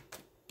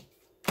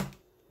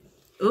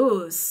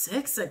 Ooh,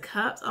 Six of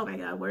Cups. Oh my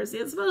God, where's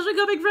the inspiration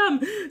coming from?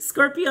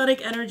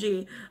 Scorpionic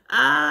energy.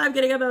 I'm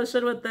getting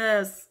emotion with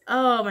this.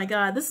 Oh my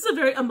God, this is a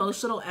very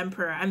emotional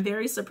Emperor. I'm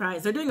very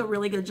surprised. They're doing a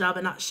really good job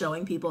at not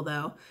showing people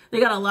though. They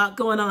got a lot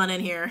going on in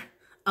here.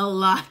 A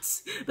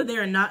lot, but they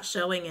are not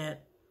showing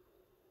it.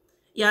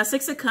 Yeah,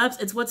 Six of Cups,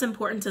 it's what's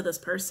important to this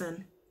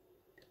person.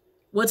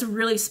 What's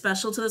really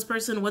special to this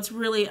person. What's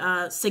really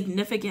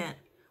significant.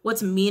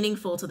 What's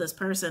meaningful to this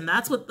person.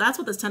 That's what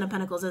this Ten of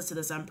Pentacles is to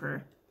this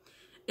Emperor.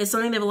 It's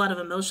something they have a lot of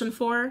emotion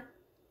for,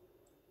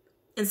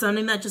 and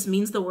something that just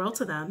means the world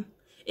to them.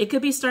 It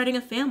could be starting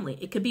a family.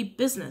 It could be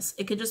business.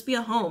 It could just be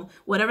a home.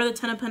 Whatever the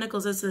Ten of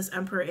Pentacles is to this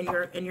Emperor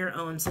in your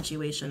own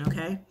situation,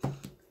 okay?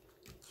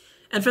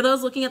 And for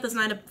those looking at this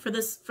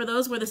for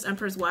those where this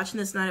Emperor is watching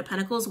this Nine of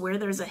Pentacles, where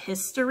there's a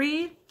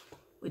history,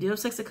 we do have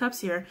Six of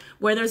Cups here,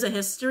 where there's a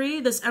history,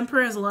 this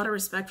Emperor has a lot of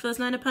respect for this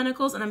Nine of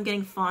Pentacles, and I'm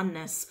getting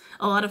fondness,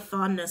 a lot of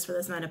fondness for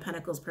this Nine of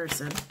Pentacles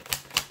person.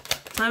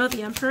 Tell me about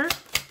the Emperor.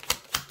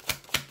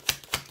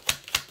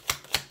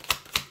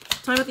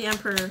 Tell me about the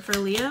Emperor for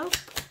Leo.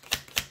 Let's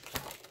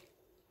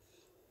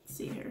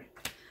see here.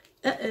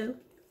 Uh-oh.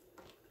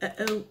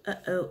 Uh-oh.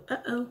 Uh-oh.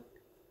 Uh-oh.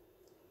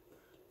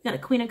 Got a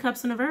Queen of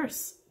Cups in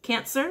reverse.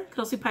 Cancer. Could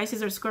also be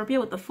Pisces or Scorpio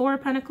with the Four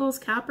of Pentacles.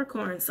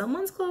 Capricorn.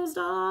 Someone's closed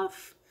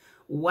off.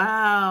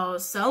 Wow.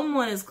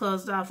 Someone is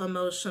closed off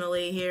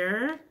emotionally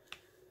here.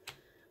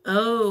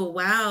 Oh,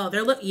 wow.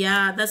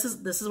 Yeah, this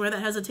is where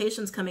that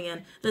hesitation's coming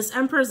in. This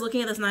Emperor's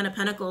looking at this Nine of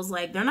Pentacles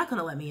like, they're not going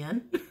to let me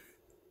in.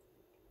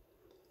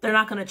 They're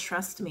not going to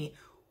trust me.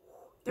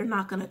 They're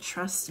not going to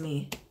trust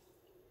me.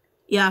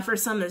 Yeah, for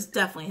some, there's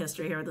definitely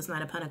history here with this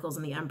Nine of Pentacles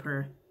and the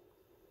Emperor.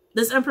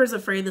 This Emperor's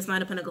afraid this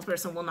Nine of Pentacles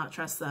person will not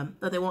trust them,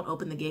 that they won't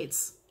open the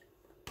gates,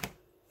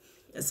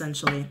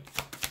 essentially.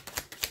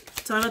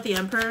 Tell me about the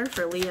Emperor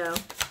for Leo.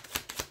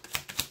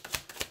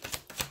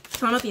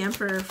 Tell me about the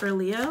Emperor for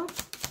Leo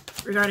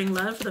regarding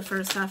love for the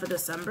first half of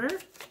December.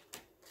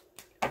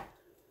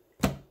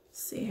 Let's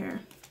see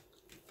here.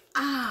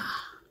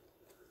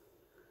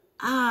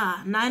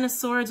 Nine of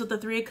Swords with the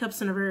Three of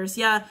Cups in reverse.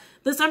 Yeah,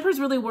 this Emperor's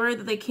really worried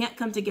that they can't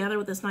come together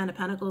with this Nine of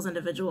Pentacles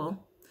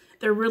individual.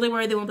 They're really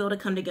worried they won't be able to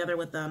come together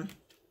with them.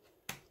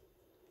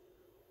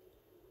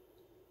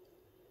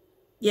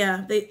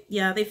 Yeah,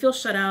 they feel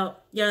shut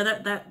out. Yeah,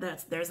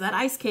 there's that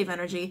ice cave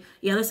energy.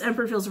 Yeah, this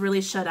Emperor feels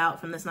really shut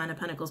out from this Nine of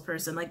Pentacles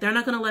person. Like, they're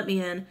not going to let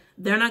me in.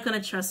 They're not going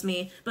to trust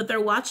me, but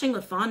they're watching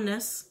with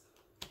fondness.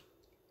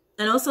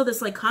 And also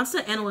this like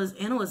constant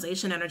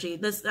analyzation energy.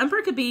 This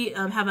Emperor could be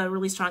have a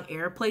really strong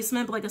air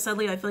placement, but like I said,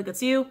 Leo, I feel like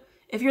it's you.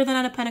 If you're the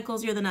Nine of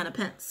Pentacles, you're the Nine of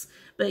Pence.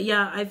 But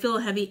yeah, I feel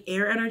heavy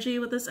air energy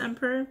with this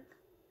Emperor.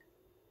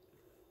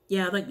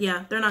 Yeah, like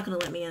yeah, they're not gonna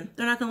let me in.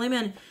 They're not gonna let me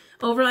in.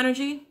 Overall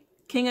energy,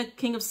 King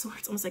of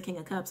Swords. Almost like King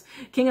of Cups.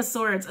 King of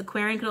Swords.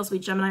 Aquarian could also be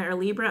Gemini or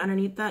Libra.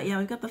 Underneath that, yeah,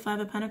 we've got the Five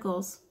of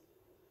Pentacles.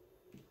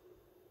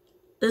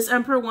 This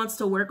Emperor wants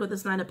to work with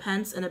this Nine of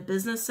Pence in a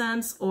business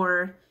sense,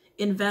 or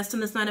invest in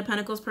this Nine of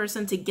Pentacles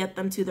person to get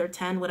them to their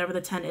 10, whatever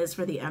the 10 is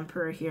for the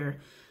Emperor here.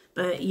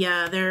 But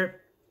yeah,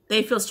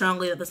 they feel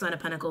strongly that this Nine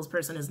of Pentacles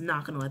person is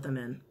not going to let them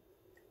in.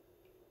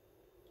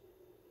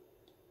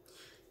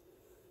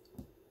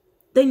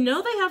 They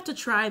know they have to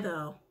try,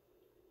 though.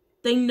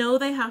 They know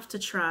they have to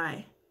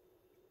try.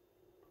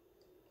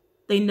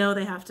 They know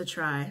they have to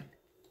try.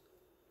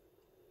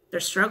 They're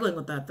struggling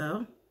with that,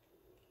 though.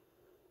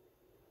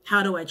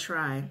 How do I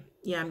try?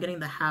 Yeah, I'm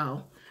getting the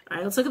how. All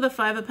right, let's look at the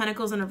Five of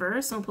Pentacles in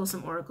reverse, and we'll pull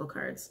some Oracle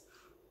cards.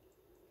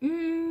 Like,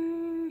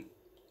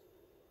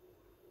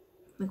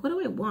 what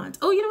do I want?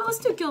 Oh, you know what? Let's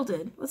do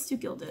Gilded. Let's do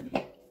Gilded.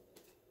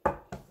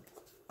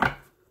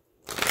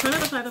 Tell me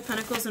about the Five of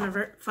Pentacles in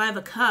reverse, Five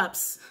of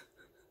Cups.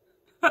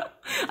 I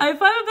have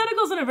Five of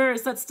Pentacles in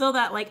reverse. That's still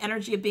that like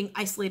energy of being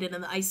isolated in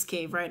the ice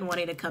cave, right? And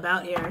wanting to come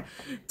out here.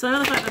 So I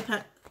have the Five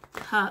of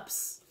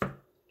Cups.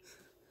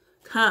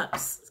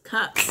 Cups.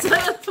 So I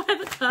have the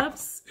Five of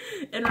Cups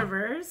in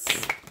reverse.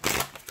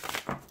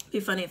 It'd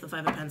be funny if the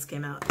Five of Pens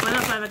came out. Why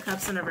not Five of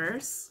Cups in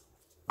reverse?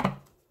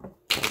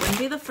 Wouldn't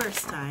be the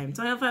first time.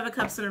 So I have Five of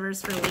Cups in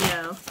reverse for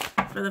Leo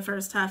for the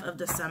first half of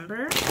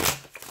December.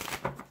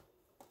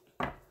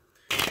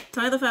 So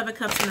I have the Five of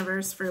Cups in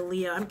reverse for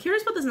Leo. I'm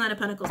curious about this Nine of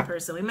Pentacles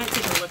person. We might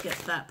take a look at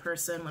that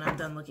person when I'm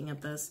done looking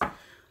at this. So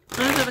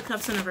I have Five of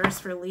Cups in reverse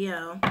for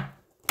Leo.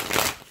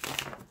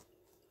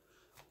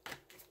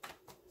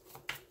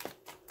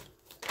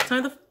 So I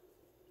have the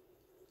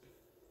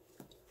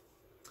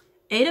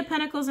Eight of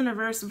Pentacles in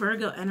reverse,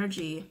 Virgo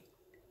energy.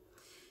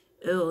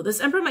 Ooh, this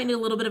Emperor might need a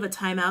little bit of a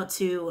timeout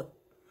to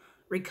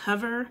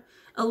recover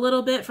a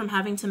little bit from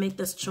having to make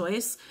this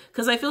choice.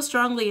 Because I feel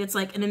strongly it's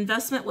like an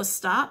investment was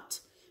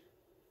stopped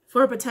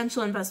for a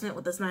potential investment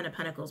with this Nine of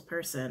Pentacles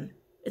person.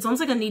 It's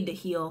almost like a need to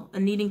heal, a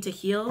needing to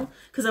heal.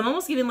 Because I'm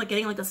almost getting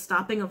like a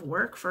stopping of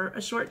work for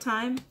a short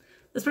time.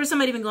 This person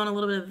might even go on a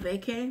little bit of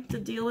vacay to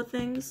deal with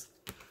things.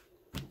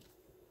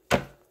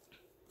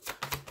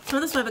 So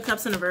this Five of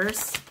Cups in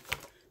reverse.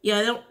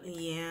 They don't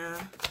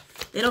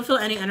feel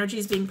any energy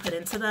is being put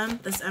into them.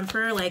 This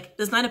Emperor, like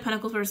this Nine of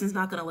Pentacles person is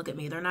not going to look at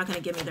me. They're not going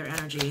to give me their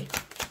energy.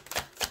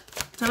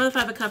 So I'm the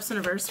Five of Cups in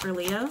reverse for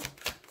Leo.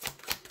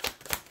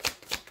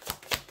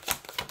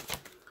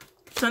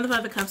 So I'm the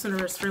Five of Cups in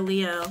reverse for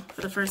Leo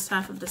for the first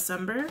half of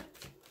December.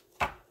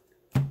 All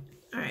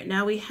right,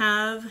 now we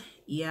have,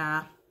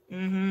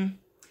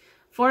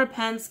 Four of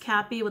Pens,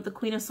 Cappy with the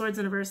Queen of Swords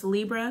in reverse,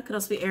 Libra. Could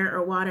also be air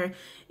or water.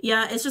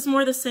 Yeah, it's just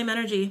more the same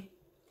energy.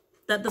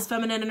 That this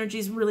feminine energy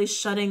is really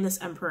shutting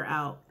this Emperor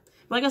out.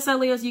 Like I said,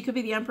 Leos, you could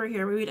be the Emperor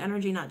here. We read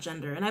energy, not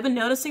gender. And I've been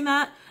noticing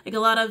that, like a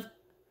lot of,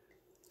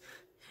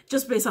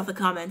 just based off the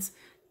comments,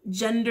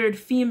 gendered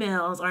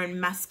females are in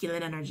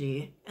masculine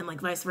energy and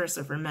like vice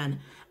versa for men.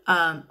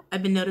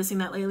 I've been noticing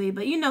that lately,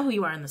 but you know who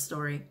you are in the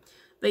story.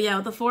 But yeah,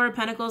 with the Four of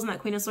Pentacles and that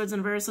Queen of Swords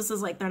in reverse, this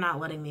is like, they're not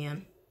letting me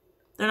in.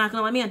 They're not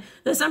going to let me in.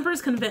 This Emperor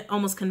is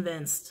almost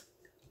convinced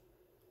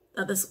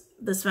that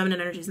this feminine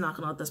energy is not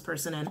going to let this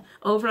person in.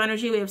 Over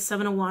energy, we have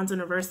Seven of Wands in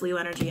reverse, Leo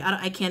energy.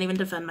 I can't even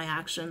defend my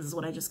actions is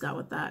what I just got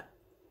with that.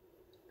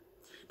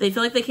 They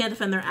feel like they can't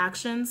defend their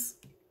actions.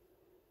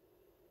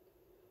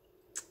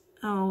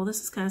 Oh,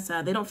 this is kind of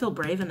sad. They don't feel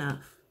brave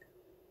enough.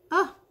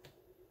 Oh,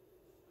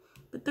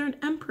 but they're an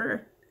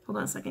Emperor. Hold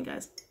on a second,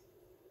 guys.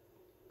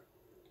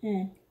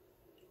 I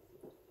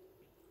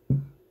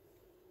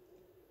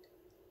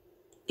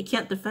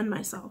can't defend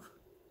myself.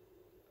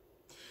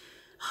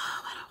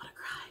 Oh, I don't want to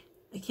cry.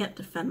 I can't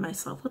defend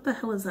myself. What the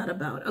hell is that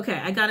about? Okay,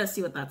 I gotta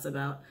see what that's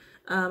about.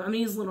 I'm gonna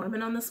use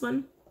Lenormand on this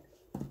one.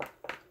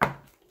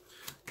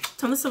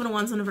 Tell me Seven of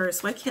Wands in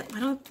reverse. Why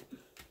don't...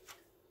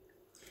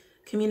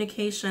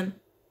 Communication.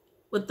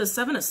 With the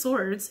Seven of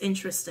Swords,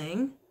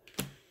 interesting.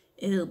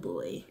 Oh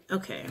boy.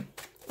 Okay.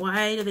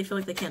 Why do they feel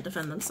like they can't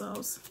defend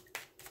themselves?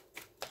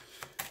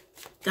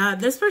 God,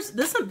 this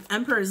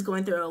Emperor is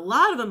going through a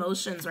lot of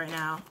emotions right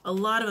now. A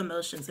lot of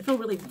emotions. They feel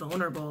really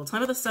vulnerable. Tell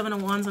me about the Seven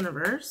of Wands in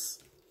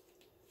reverse.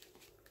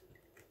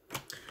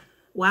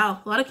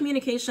 Wow, a lot of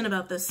communication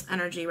about this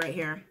energy right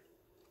here.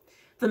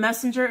 The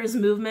Messenger is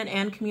movement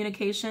and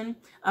communication.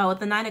 With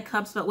the Nine of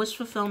Cups, about wish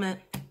fulfillment.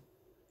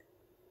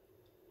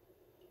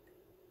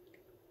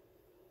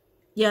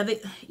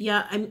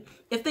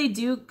 If they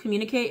do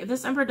communicate, if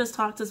this Emperor does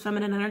talk to his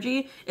feminine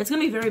energy, it's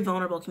going to be very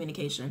vulnerable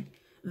communication.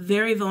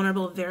 Very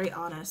vulnerable, very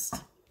honest.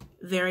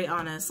 Very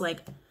honest. Like,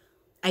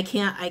 I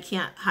can't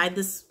hide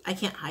this. I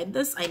can't hide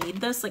this. I need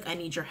this. Like, I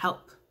need your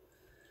help.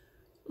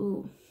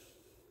 Ooh.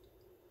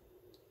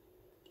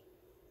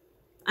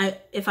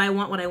 If I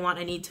want what I want,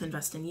 I need to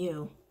invest in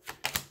you.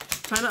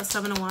 Tell me about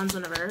Seven of Wands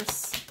in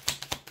reverse.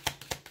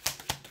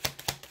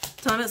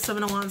 Tell me about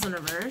Seven of Wands in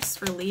reverse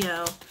for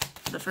Leo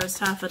for the first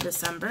half of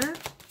December.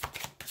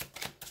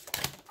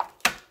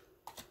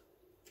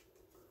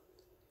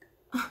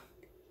 Oh,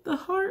 the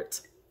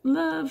heart.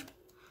 Love.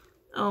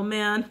 Oh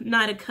man,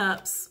 Knight of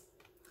Cups.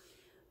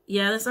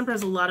 Yeah, this Emperor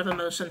has a lot of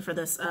emotion for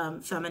this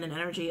feminine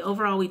energy.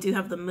 Overall, we do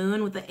have the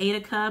Moon with the Eight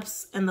of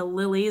Cups and the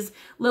Lilies.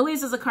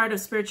 Lilies is a card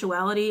of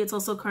spirituality. It's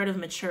also a card of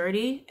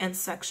maturity and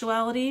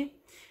sexuality.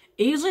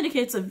 It usually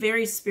indicates a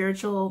very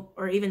spiritual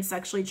or even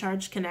sexually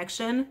charged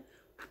connection.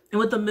 And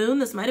with the Moon,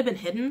 this might have been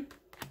hidden.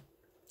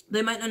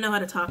 They might not know how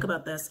to talk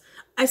about this.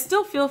 I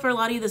still feel for a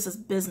lot of you this is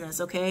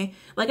business, okay?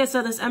 Like I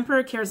said, this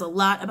Emperor cares a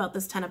lot about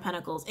this Ten of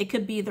Pentacles. It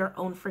could be their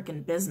own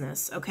freaking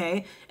business,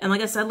 okay? And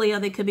like I said, Leo,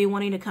 they could be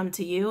wanting to come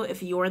to you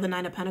if you're the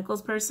Nine of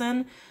Pentacles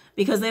person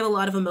because they have a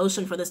lot of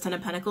emotion for this Ten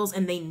of Pentacles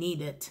and they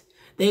need it.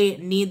 They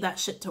need that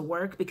shit to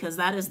work because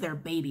that is their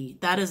baby.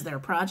 That is their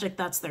project.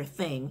 That's their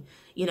thing,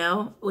 you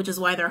know? Which is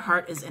why their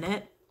heart is in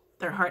it.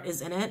 Their heart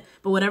is in it.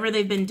 But whatever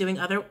they've been doing,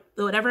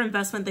 whatever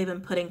investment they've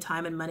been putting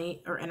time and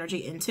money or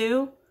energy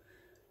into,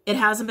 it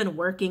hasn't been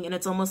working, and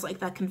it's almost like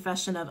that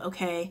confession of,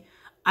 okay,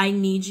 I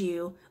need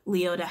you,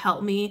 Leo, to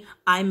help me.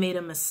 I made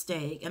a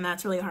mistake. And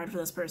that's really hard for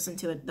this person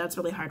to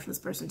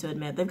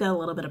admit. They've got a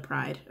little bit of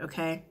pride,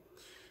 okay?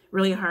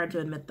 Really hard to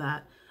admit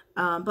that.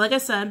 But like I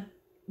said,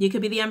 you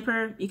could be the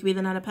Emperor, you could be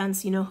the Nine of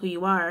Pentacles, you know who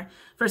you are.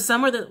 For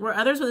some where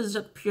others was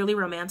just purely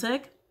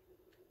romantic,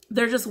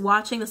 they're just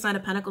watching this Nine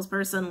of Pentacles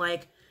person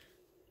like,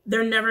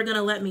 they're never going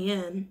to let me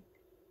in.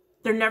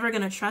 They're never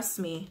going to trust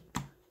me.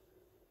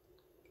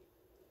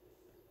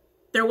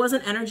 There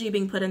wasn't energy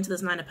being put into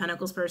this Nine of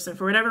Pentacles person.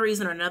 For whatever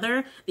reason or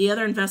another, the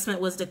other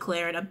investment was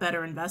declared a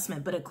better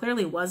investment, but it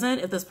clearly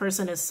wasn't if this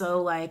person is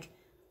so like,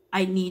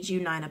 I need you,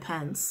 Nine of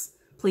Pentacles.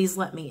 Please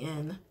let me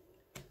in.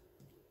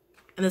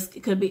 And this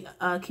could be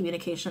a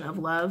communication of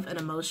love and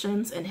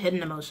emotions and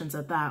hidden emotions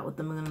at that with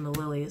the moon and the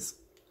lilies.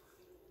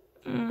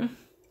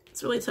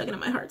 It's really tugging at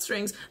my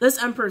heartstrings.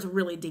 This Emperor is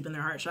really deep in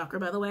their heart chakra,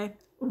 by the way.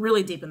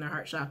 Really deep in their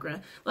heart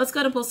chakra. Let's go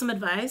ahead and pull some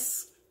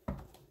advice.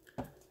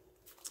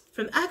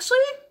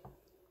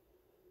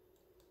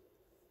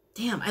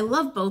 Damn, I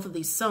love both of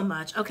these so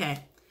much.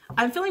 Okay,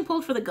 I'm feeling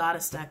pulled for the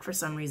Goddess deck for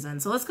some reason.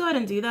 So let's go ahead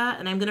and do that.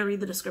 And I'm going to read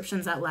the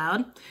descriptions out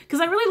loud.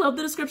 Because I really love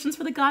the descriptions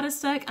for the Goddess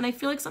deck. And I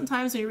feel like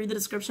sometimes when you read the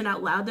description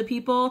out loud to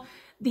people,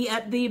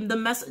 the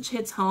message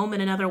hits home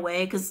in another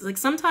way. Because like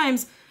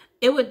sometimes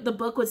the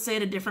book would say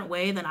it a different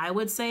way than I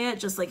would say it.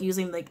 Just like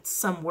using like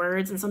some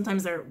words. And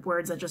sometimes they're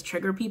words that just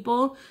trigger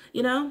people,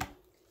 you know?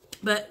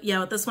 But yeah,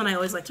 with this one, I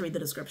always like to read the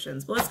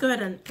descriptions. But let's go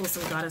ahead and pull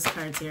some Goddess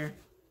cards here.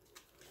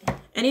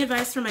 Any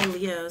advice for my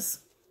Leos?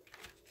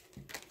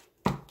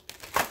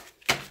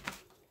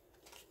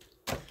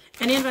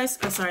 Any advice?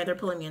 Oh, sorry, they're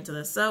pulling me into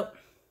this. So,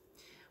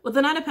 with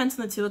the Nine of Pentacles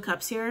and the Two of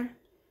Cups here,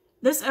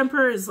 this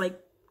Emperor is like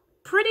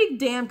pretty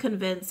damn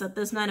convinced that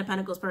this Nine of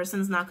Pentacles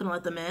person's not going to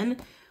let them in.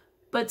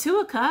 But Two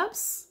of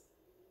Cups,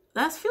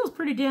 that feels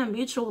pretty damn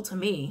mutual to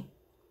me.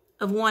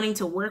 Of wanting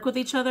to work with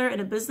each other in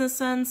a business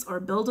sense or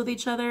build with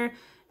each other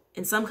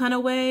in some kind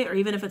of way, or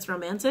even if it's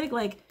romantic,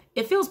 like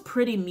it feels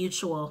pretty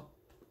mutual.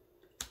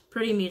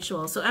 Pretty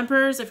mutual. So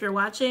Emperors, if you're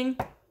watching,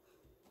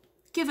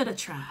 give it a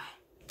try.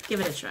 Give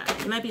it a try.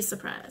 You might be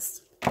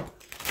surprised.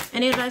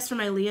 Any advice for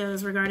my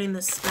Leos regarding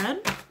this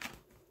spread?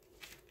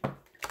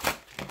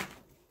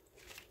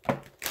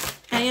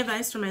 Any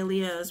advice for my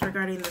Leos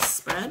regarding this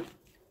spread?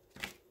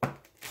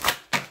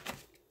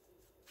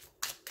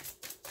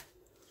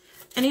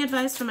 Any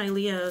advice for my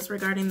Leos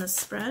regarding this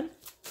spread?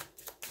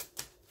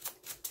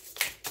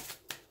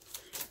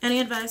 Any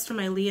advice for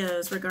my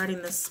Leos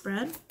regarding this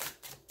spread?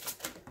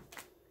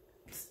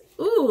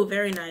 Ooh,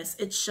 very nice.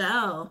 It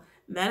shall.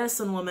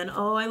 Medicine woman.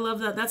 Oh, I love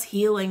that. That's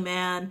healing,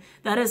 man.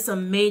 That is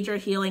some major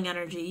healing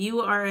energy.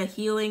 You are a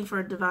healing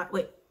for divine...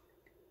 Wait.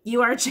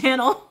 You are a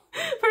channel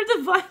for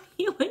divine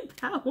healing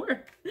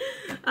power.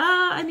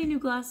 I need new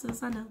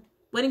glasses. I know.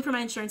 Waiting for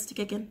my insurance to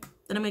kick in.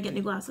 Then I'm going to get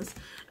new glasses.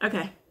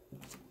 Okay.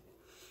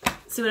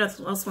 Let's see what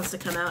else wants to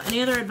come out.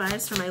 Any other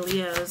advice for my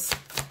Leos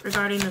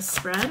regarding this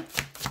spread?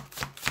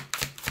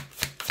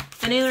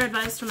 Any other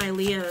advice for my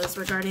Leos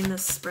regarding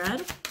this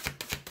spread?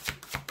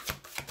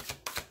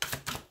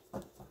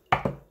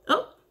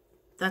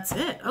 That's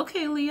it.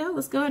 Okay, Leo,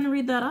 let's go ahead and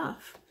read that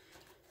off.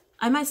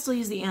 I might still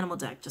use the animal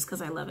deck just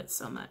because I love it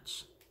so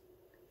much.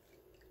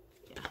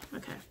 Yeah,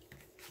 okay.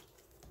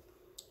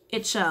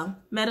 It shall.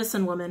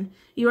 Medicine woman.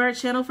 You are a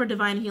channel for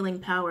divine healing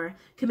power.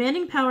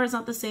 Commanding power is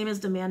not the same as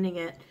demanding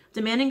it.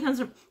 Demanding comes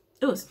from...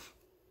 Ooh.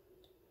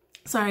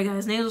 Sorry,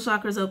 guys. Nasal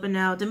chakra is open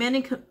now.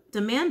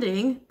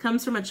 Demanding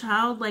comes from a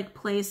childlike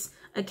place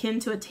akin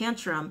to a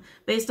tantrum,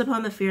 based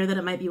upon the fear that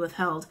it might be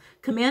withheld.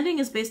 Commanding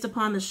is based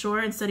upon the sure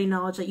and steady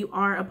knowledge that you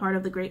are a part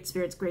of the Great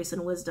Spirit's grace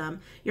and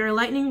wisdom. You're a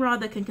lightning rod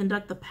that can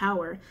conduct the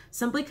power.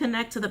 Simply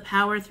connect to the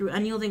power through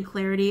unyielding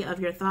clarity of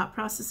your thought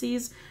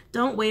processes.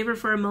 Don't waver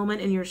for a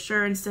moment in your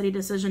sure and steady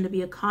decision to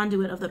be a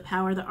conduit of the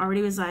power that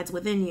already resides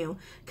within you.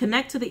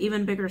 Connect to the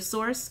even bigger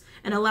source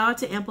and allow it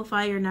to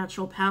amplify your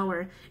natural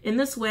power. In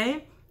this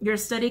way, you're a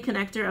steady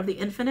connector of the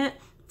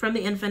infinite, from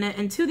the infinite,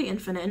 and to the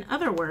infinite. In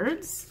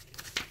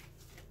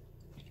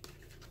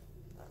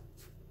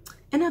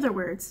other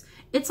words,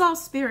 it's all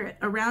spirit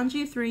around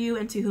you, through you,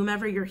 and to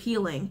whomever you're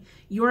healing.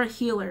 You're a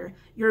healer.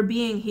 You're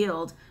being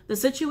healed. The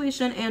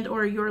situation and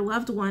or your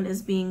loved one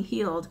is being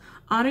healed.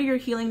 Honor your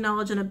healing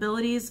knowledge and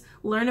abilities.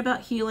 Learn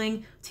about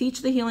healing.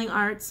 Teach the healing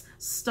arts.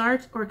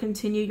 Start or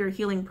continue your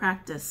healing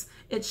practice.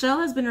 Itchel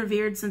has been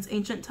revered since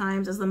ancient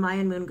times as the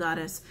Mayan moon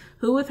goddess,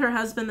 who with her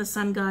husband, the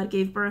sun god,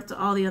 gave birth to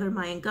all the other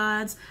Mayan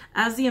gods.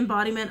 As the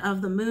embodiment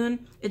of the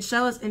moon,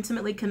 Itchel is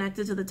intimately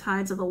connected to the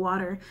tides of the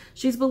water.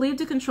 She's believed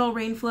to control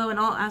rainflow and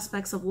all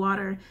aspects of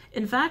water.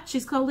 In fact,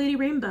 she's called Lady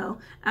Rainbow,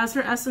 as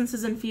her essence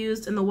is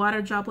infused in the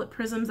water droplet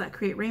prisms that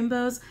create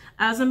rainbows.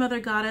 As a mother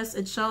goddess,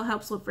 Itchel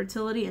helps with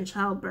fertility and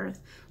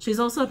childbirth. She's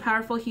also a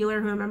powerful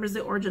healer who remembers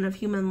the origin of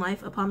human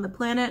life upon the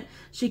planet.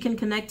 She can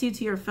connect you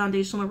to your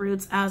foundational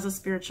roots as a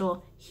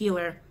spiritual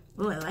healer.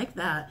 Oh, I like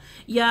that.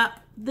 Yeah,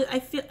 I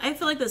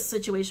feel like this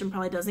situation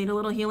probably does need a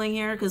little healing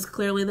here, because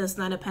clearly this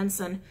Nine of Pentacles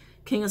and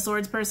King of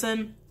Swords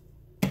person,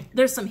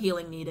 there's some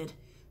healing needed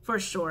for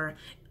sure.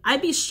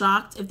 I'd be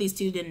shocked if these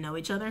two didn't know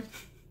each other.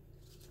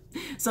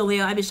 So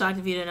Leo, I'd be shocked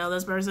if you didn't know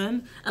this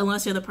person,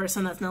 unless you're the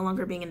person that's no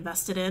longer being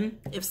invested in.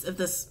 If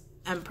this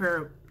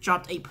Emperor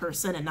dropped a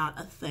person and not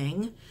a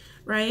thing,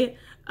 right?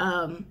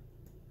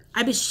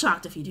 I'd be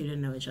shocked if you two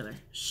didn't know each other.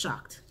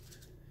 Shocked.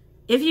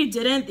 If you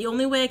didn't, the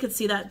only way I could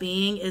see that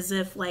being is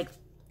if, like,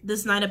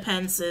 this Nine of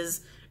Pentacles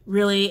is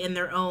really in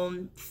their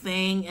own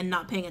thing and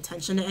not paying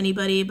attention to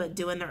anybody, but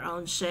doing their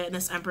own shit. And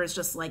this Emperor is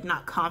just, like,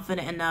 not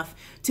confident enough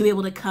to be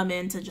able to come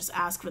in to just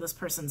ask for this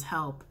person's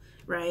help,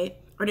 right?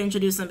 Or to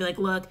introduce them, be like,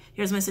 look,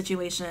 here's my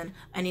situation.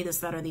 I need this,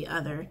 that, or the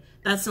other.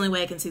 That's the only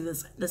way I can see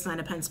this Nine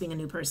of Pentacles being a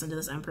new person to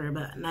this Emperor.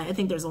 But I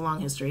think there's a long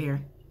history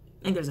here.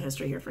 I think there's a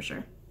history here for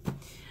sure.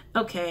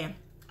 Okay.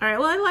 All right.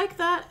 Well, I like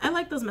that. I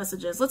like those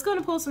messages. Let's go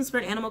and pull some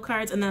spirit animal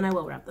cards, and then I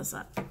will wrap this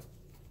up.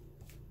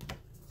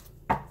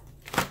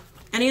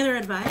 Any other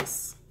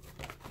advice?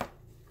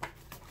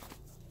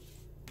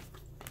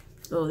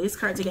 Oh, these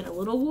cards are getting a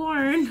little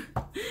worn.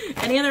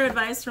 Any other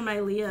advice for my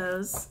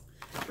Leos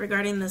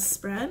regarding this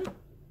spread?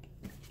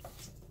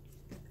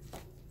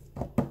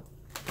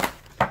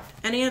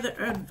 Any other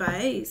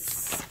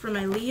advice for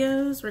my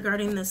Leos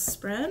regarding this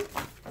spread?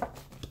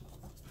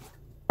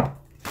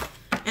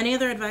 Any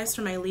other advice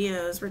for my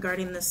Leos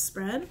regarding this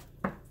spread?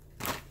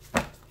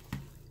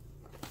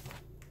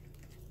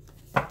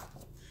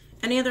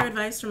 Any other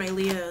advice for my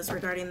Leos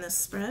regarding this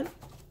spread?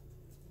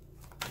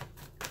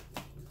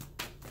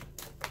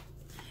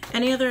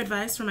 Any other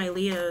advice for my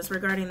Leos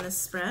regarding this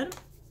spread?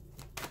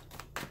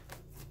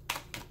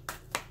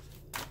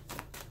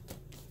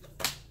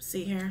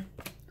 See here.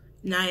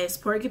 Nice.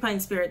 Porcupine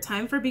spirit.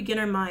 Time for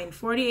beginner mind.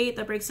 48,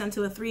 that breaks down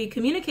to a 3.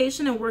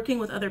 Communication and working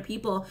with other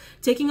people.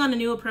 Taking on a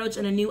new approach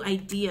and a new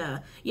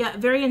idea. Yeah,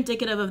 very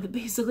indicative of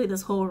basically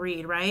this whole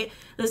read, right?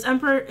 This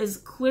Emperor is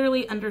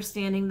clearly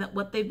understanding that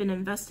what they've been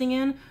investing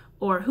in,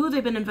 or who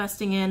they've been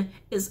investing in,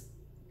 is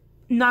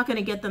not going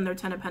to get them their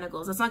 10 of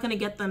Pentacles. It's not going to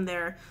get them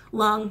their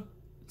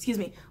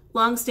long-standing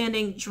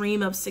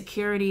dream of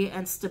security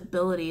and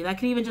stability. That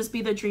could even just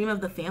be the dream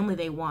of the family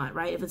they want,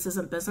 right? If this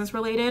isn't business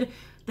related,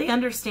 they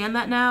understand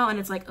that now, and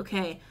it's like,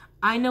 okay,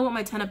 I know what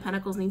my 10 of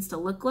Pentacles needs to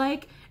look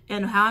like,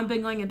 and how I've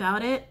been going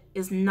about it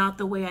is not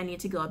the way I need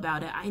to go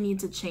about it. I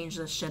need to change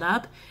this shit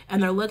up.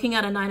 And they're looking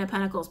at a 9 of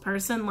Pentacles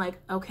person like,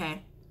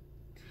 okay,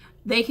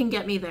 they can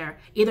get me there.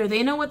 Either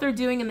they know what they're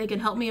doing and they can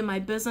help me in my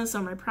business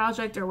or my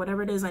project or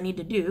whatever it is I need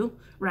to do,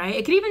 right?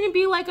 It could even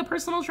be like a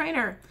personal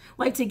trainer,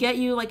 like to get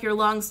you like your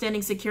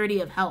long-standing security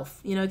of health.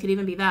 You know, it could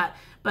even be that.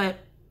 But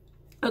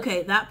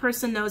okay, that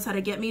person knows how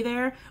to get me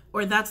there,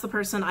 or that's the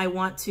person I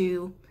want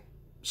to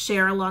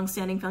share a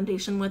long-standing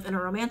foundation with in a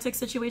romantic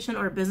situation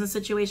or a business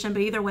situation.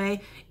 But either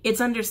way,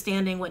 it's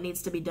understanding what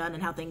needs to be done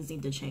and how things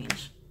need to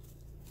change.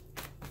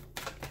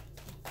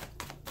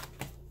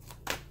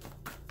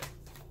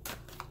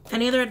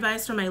 Any other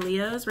advice for my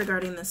Leos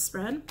regarding this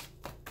spread?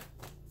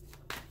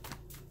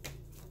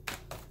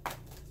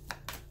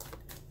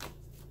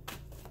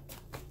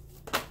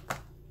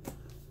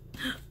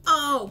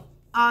 Oh,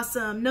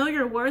 awesome. Know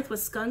your worth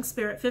with Skunk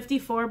Spirit.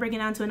 54, breaking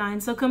down to a 9.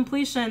 So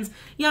completions.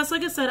 Yeah, so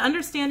like I said,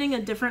 understanding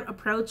a different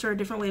approach or a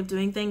different way of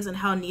doing things and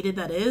how needed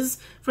that is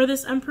for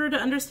this Emperor to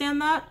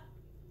understand that.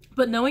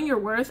 But knowing your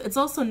worth, it's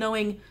also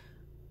knowing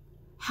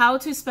how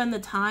to spend the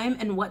time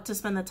and what to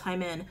spend the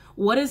time in.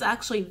 What is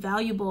actually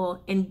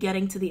valuable in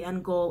getting to the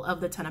end goal of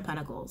the 10 of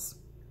Pentacles?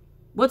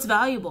 What's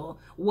valuable?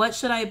 What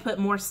should I put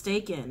more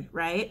stake in,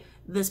 right?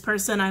 This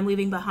person I'm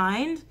leaving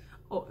behind,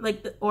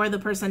 or the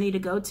person I need to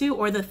go to,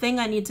 or the thing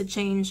I need to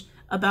change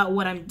about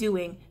what I'm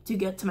doing to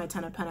get to my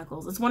 10 of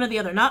Pentacles. It's one or the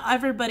other. Not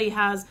everybody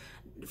has,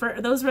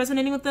 for those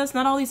resonating with this,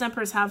 not all these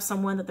Emperors have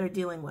someone that they're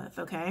dealing with,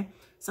 okay?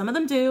 Some of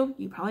them do.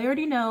 You probably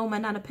already know, my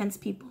Nine of Pentacles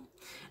people.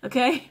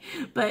 Okay,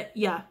 but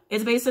yeah,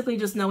 it's basically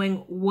just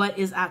knowing what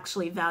is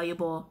actually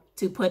valuable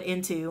to put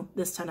into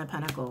this 10 of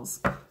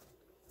Pentacles.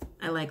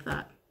 I like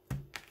that.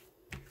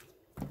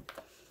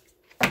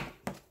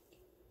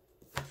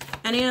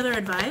 Any other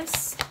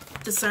advice?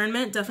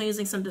 Discernment, definitely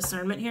using some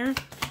discernment here.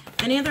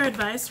 Any other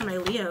advice for my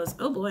Leos?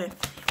 Oh boy.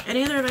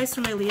 Any other advice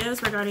for my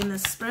Leos regarding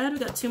this spread? We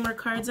got 2 more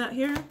cards out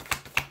here.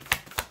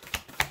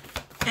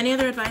 Any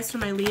other advice for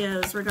my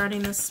Leos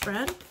regarding this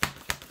spread?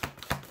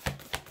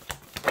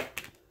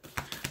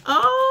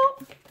 Oh,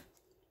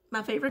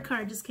 my favorite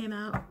card just came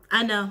out.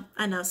 I know.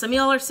 Some of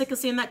y'all are sick of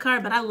seeing that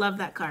card, but I love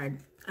that card.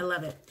 I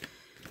love it.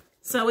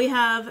 So we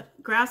have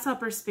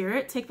Grasshopper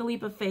Spirit, take the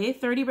leap of faith.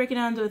 30 breaking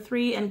down to a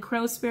 3, and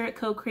Crow Spirit,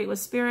 co-create with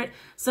Spirit.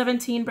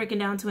 17 breaking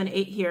down to an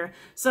 8 here.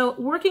 So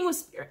working with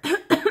Spirit.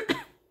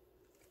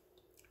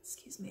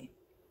 Excuse me.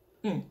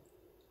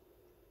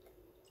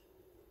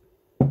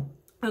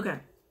 Okay.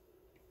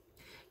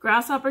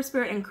 Grasshopper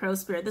Spirit and Crow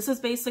Spirit. This is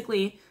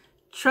basically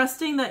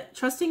trusting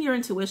your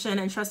intuition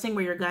and trusting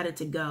where you're guided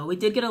to go. We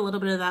did get a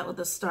little bit of that with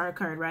the Star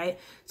card, right?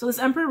 So this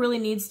Emperor really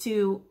needs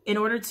to, in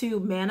order to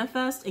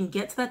manifest and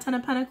get to that 10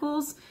 of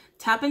Pentacles,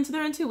 tap into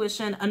their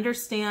intuition,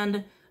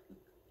 understand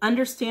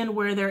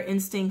where their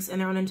instincts and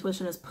their own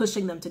intuition is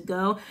pushing them to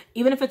go,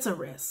 even if it's a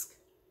risk.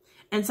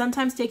 And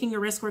sometimes taking a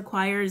risk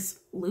requires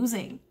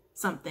losing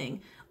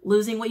something.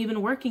 losing what you've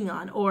been working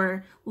on,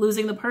 or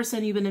losing the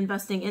person you've been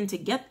investing in to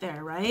get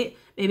there, right?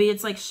 Maybe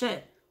it's like,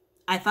 shit,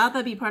 I thought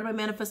that'd be part of my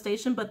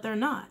manifestation, but they're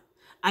not.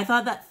 I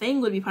thought that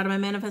thing would be part of my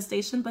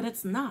manifestation, but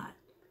it's not,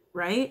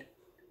 right?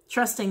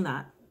 Trusting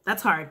that.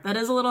 That's hard. That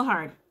is a little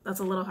hard. That's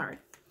a little hard.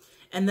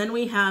 And then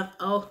we have,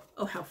 oh,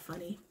 how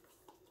funny.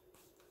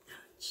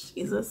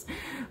 Jesus.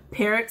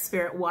 Parrot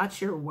spirit,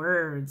 watch your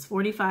words.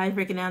 45,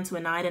 breaking down to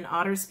a 9. And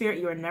otter spirit,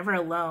 you are never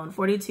alone.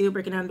 42,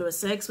 breaking down to a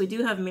 6. We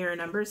do have mirror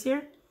numbers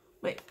here.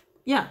 Wait,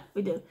 yeah,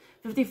 we do.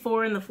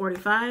 54 and the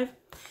 45.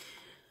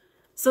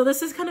 So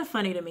this is kind of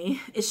funny to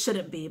me. It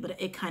shouldn't be, but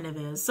it kind of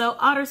is. So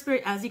otter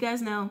spirit, as you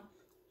guys know,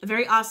 a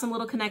very awesome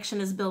little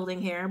connection is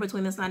building here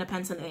between this 9 of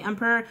Pentacles and the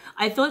Emperor.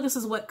 I feel like this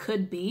is what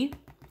could be.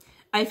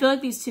 I feel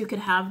like these two could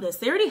have this.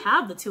 They already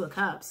have the 2 of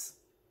Cups.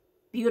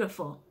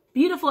 Beautiful.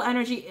 Beautiful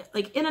energy,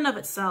 like in and of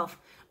itself.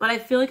 But I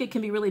feel like it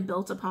can be really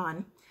built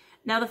upon.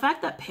 Now, the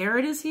fact that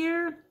Parrot is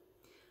here,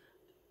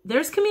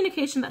 there's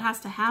communication that has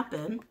to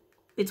happen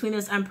between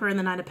this Emperor and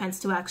the 9 of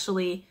Pentacles to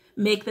actually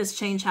make this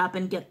change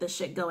happen, get this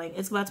shit going.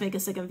 It's about to make a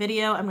second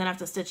video. I'm going to have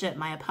to stitch it.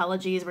 My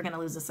apologies. We're going to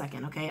lose a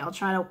second, okay? I'll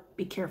try to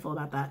be careful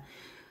about that.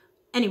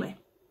 Anyway.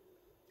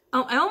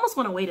 Oh, I almost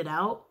want to wait it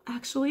out,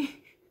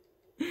 actually.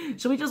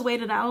 Should we just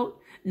wait it out?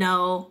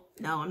 No,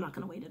 I'm not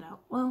going to wait it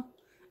out. Well,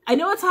 I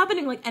know it's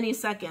happening like any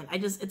second.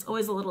 It's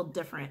always a little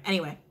different.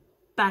 Anyway,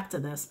 back to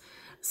this.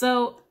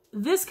 So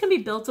this can be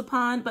built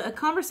upon, but a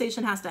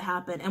conversation has to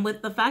happen. And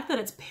with the fact that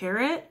it's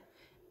Parrot,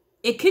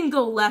 it can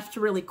go left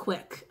really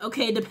quick,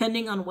 okay,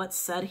 depending on what's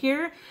said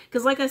here.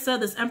 Because like I said,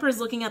 this Emperor is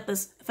looking at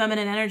this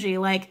feminine energy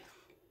like,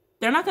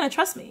 they're not going to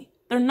trust me.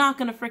 They're not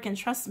going to freaking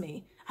trust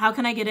me. How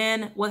can I get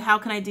in? How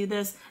can I do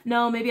this?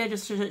 No, maybe I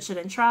just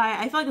shouldn't try.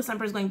 I feel like this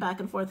Emperor is going back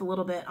and forth a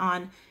little bit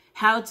on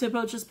how to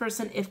approach this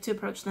person, if to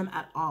approach them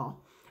at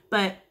all.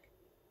 But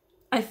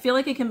I feel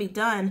like it can be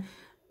done,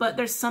 but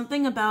there's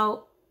something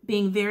about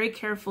being very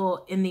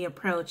careful in the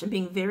approach and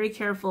being very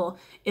careful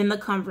in the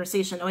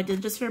conversation. Oh, I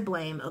did just hear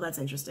blame. Oh, that's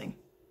interesting.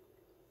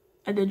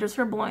 I did just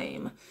hear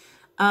blame.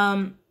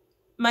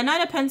 My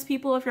 9 of Pentacles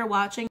people, if you're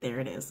watching, there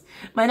it is.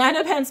 My 9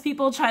 of Pentacles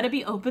people, try to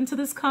be open to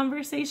this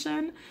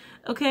conversation,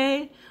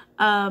 okay?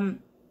 But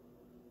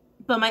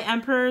my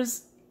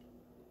Emperors,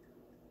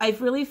 I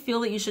really feel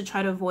that you should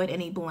try to avoid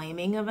any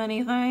blaming of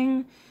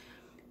anything.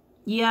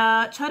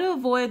 Yeah, try to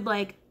avoid,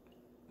 like,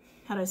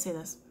 how do I say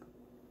this?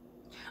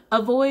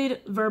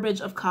 Avoid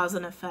verbiage of cause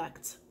and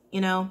effect, you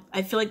know?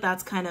 I feel like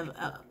that's kind of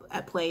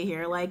at play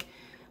here. Like,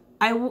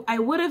 I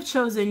would have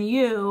chosen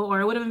you,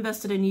 or I would have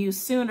invested in you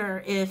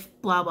sooner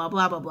if blah, blah,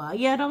 blah, blah, blah.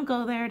 Yeah, don't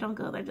go there,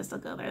 just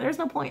don't go there. There's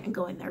no point in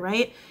going there,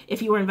 right?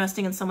 If you were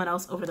investing in someone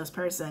else over this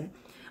person.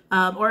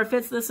 Or if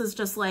this is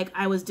just like,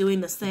 I was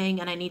doing this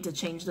thing and I need to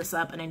change this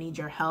up and I need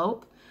your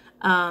help.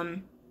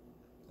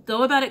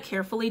 Go about it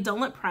carefully. Don't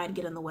let pride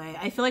get in the way.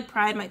 I feel like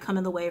pride might come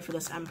in the way for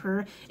this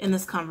Emperor in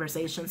this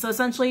conversation. So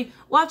essentially,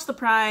 watch the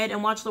pride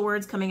and watch the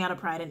words coming out of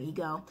pride and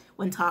ego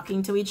when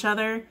talking to each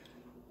other.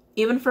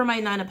 Even for my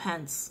 9 of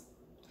Pentacles.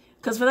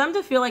 Because for them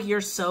to feel like you're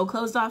so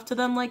closed off to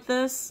them like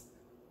this,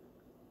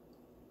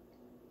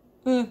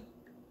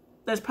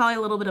 there's probably a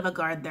little bit of a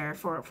guard there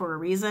for a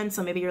reason.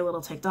 So maybe you're a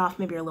little ticked off.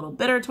 Maybe you're a little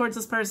bitter towards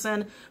this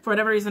person for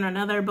whatever reason or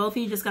another. Both of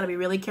you just got to be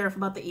really careful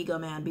about the ego,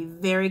 man. Be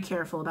very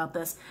careful about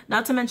this.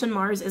 Not to mention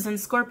Mars is in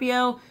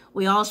Scorpio.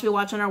 We all should be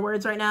watching our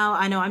words right now.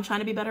 I know I'm trying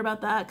to be better about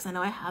that because I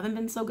know I haven't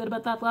been so good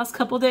about that the last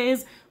couple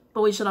days.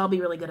 But we should all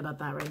be really good about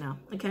that right now,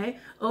 okay?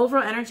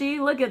 Overall energy,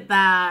 look at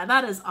that.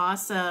 That is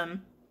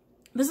awesome.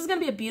 This is going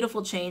to be a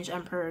beautiful change,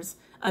 Emperors.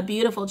 A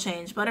beautiful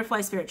change.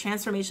 Butterfly spirit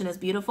transformation is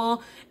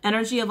beautiful.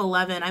 Energy of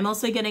 11. I'm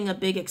also getting a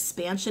big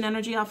expansion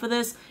energy off of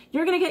this.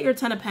 You're going to get your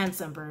 10 of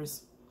Pentacles,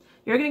 Emperors.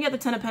 You're going to get the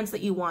 10 of Pentacles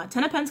that you want.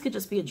 10 of Pentacles could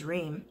just be a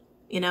dream.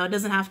 You know, it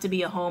doesn't have to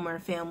be a home or a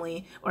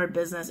family or a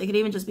business. It could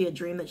even just be a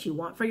dream that you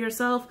want for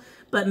yourself.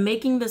 But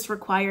making this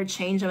required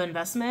change of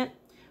investment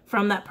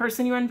from that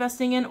person you're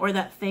investing in, or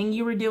that thing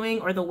you were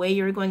doing, or the way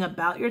you're going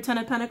about your 10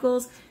 of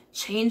Pentacles,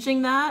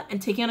 changing that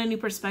and taking on a new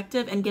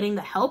perspective and getting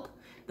the help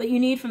that you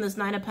need from this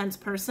 9 of Pentacles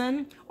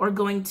person, or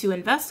going to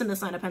invest in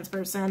this 9 of Pentacles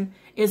person,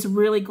 is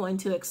really going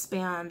to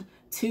expand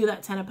to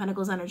that 10 of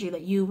Pentacles energy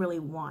that you really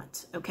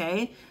want,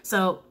 okay?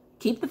 So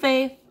keep the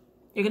faith.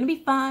 You're going to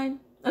be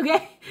fine,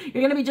 okay?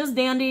 You're going to be just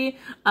dandy,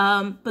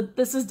 but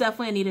this is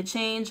definitely a needed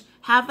change.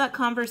 Have that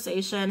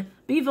conversation.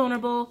 Be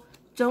vulnerable.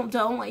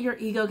 Don't let your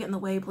ego get in the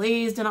way.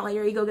 Please do not let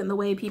your ego get in the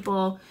way,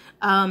 people.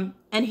 And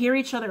hear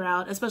each other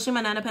out, especially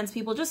my 9 of Pentacles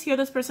people. Just hear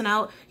this person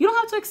out. You don't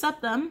have to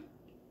accept them.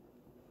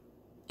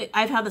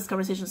 I've had this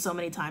conversation so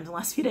many times in the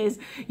last few days.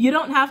 You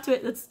don't have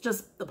to. It's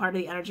just the part of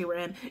the energy we're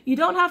in. You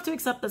don't have to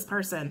accept this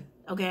person,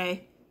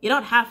 okay? You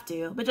don't have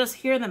to, but just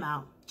hear them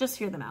out. Just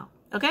hear them out,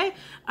 okay?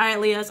 All right,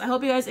 Leos, I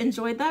hope you guys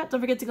enjoyed that.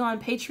 Don't forget to go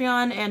on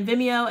Patreon and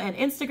Vimeo and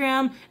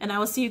Instagram, and I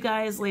will see you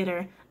guys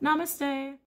later. Namaste.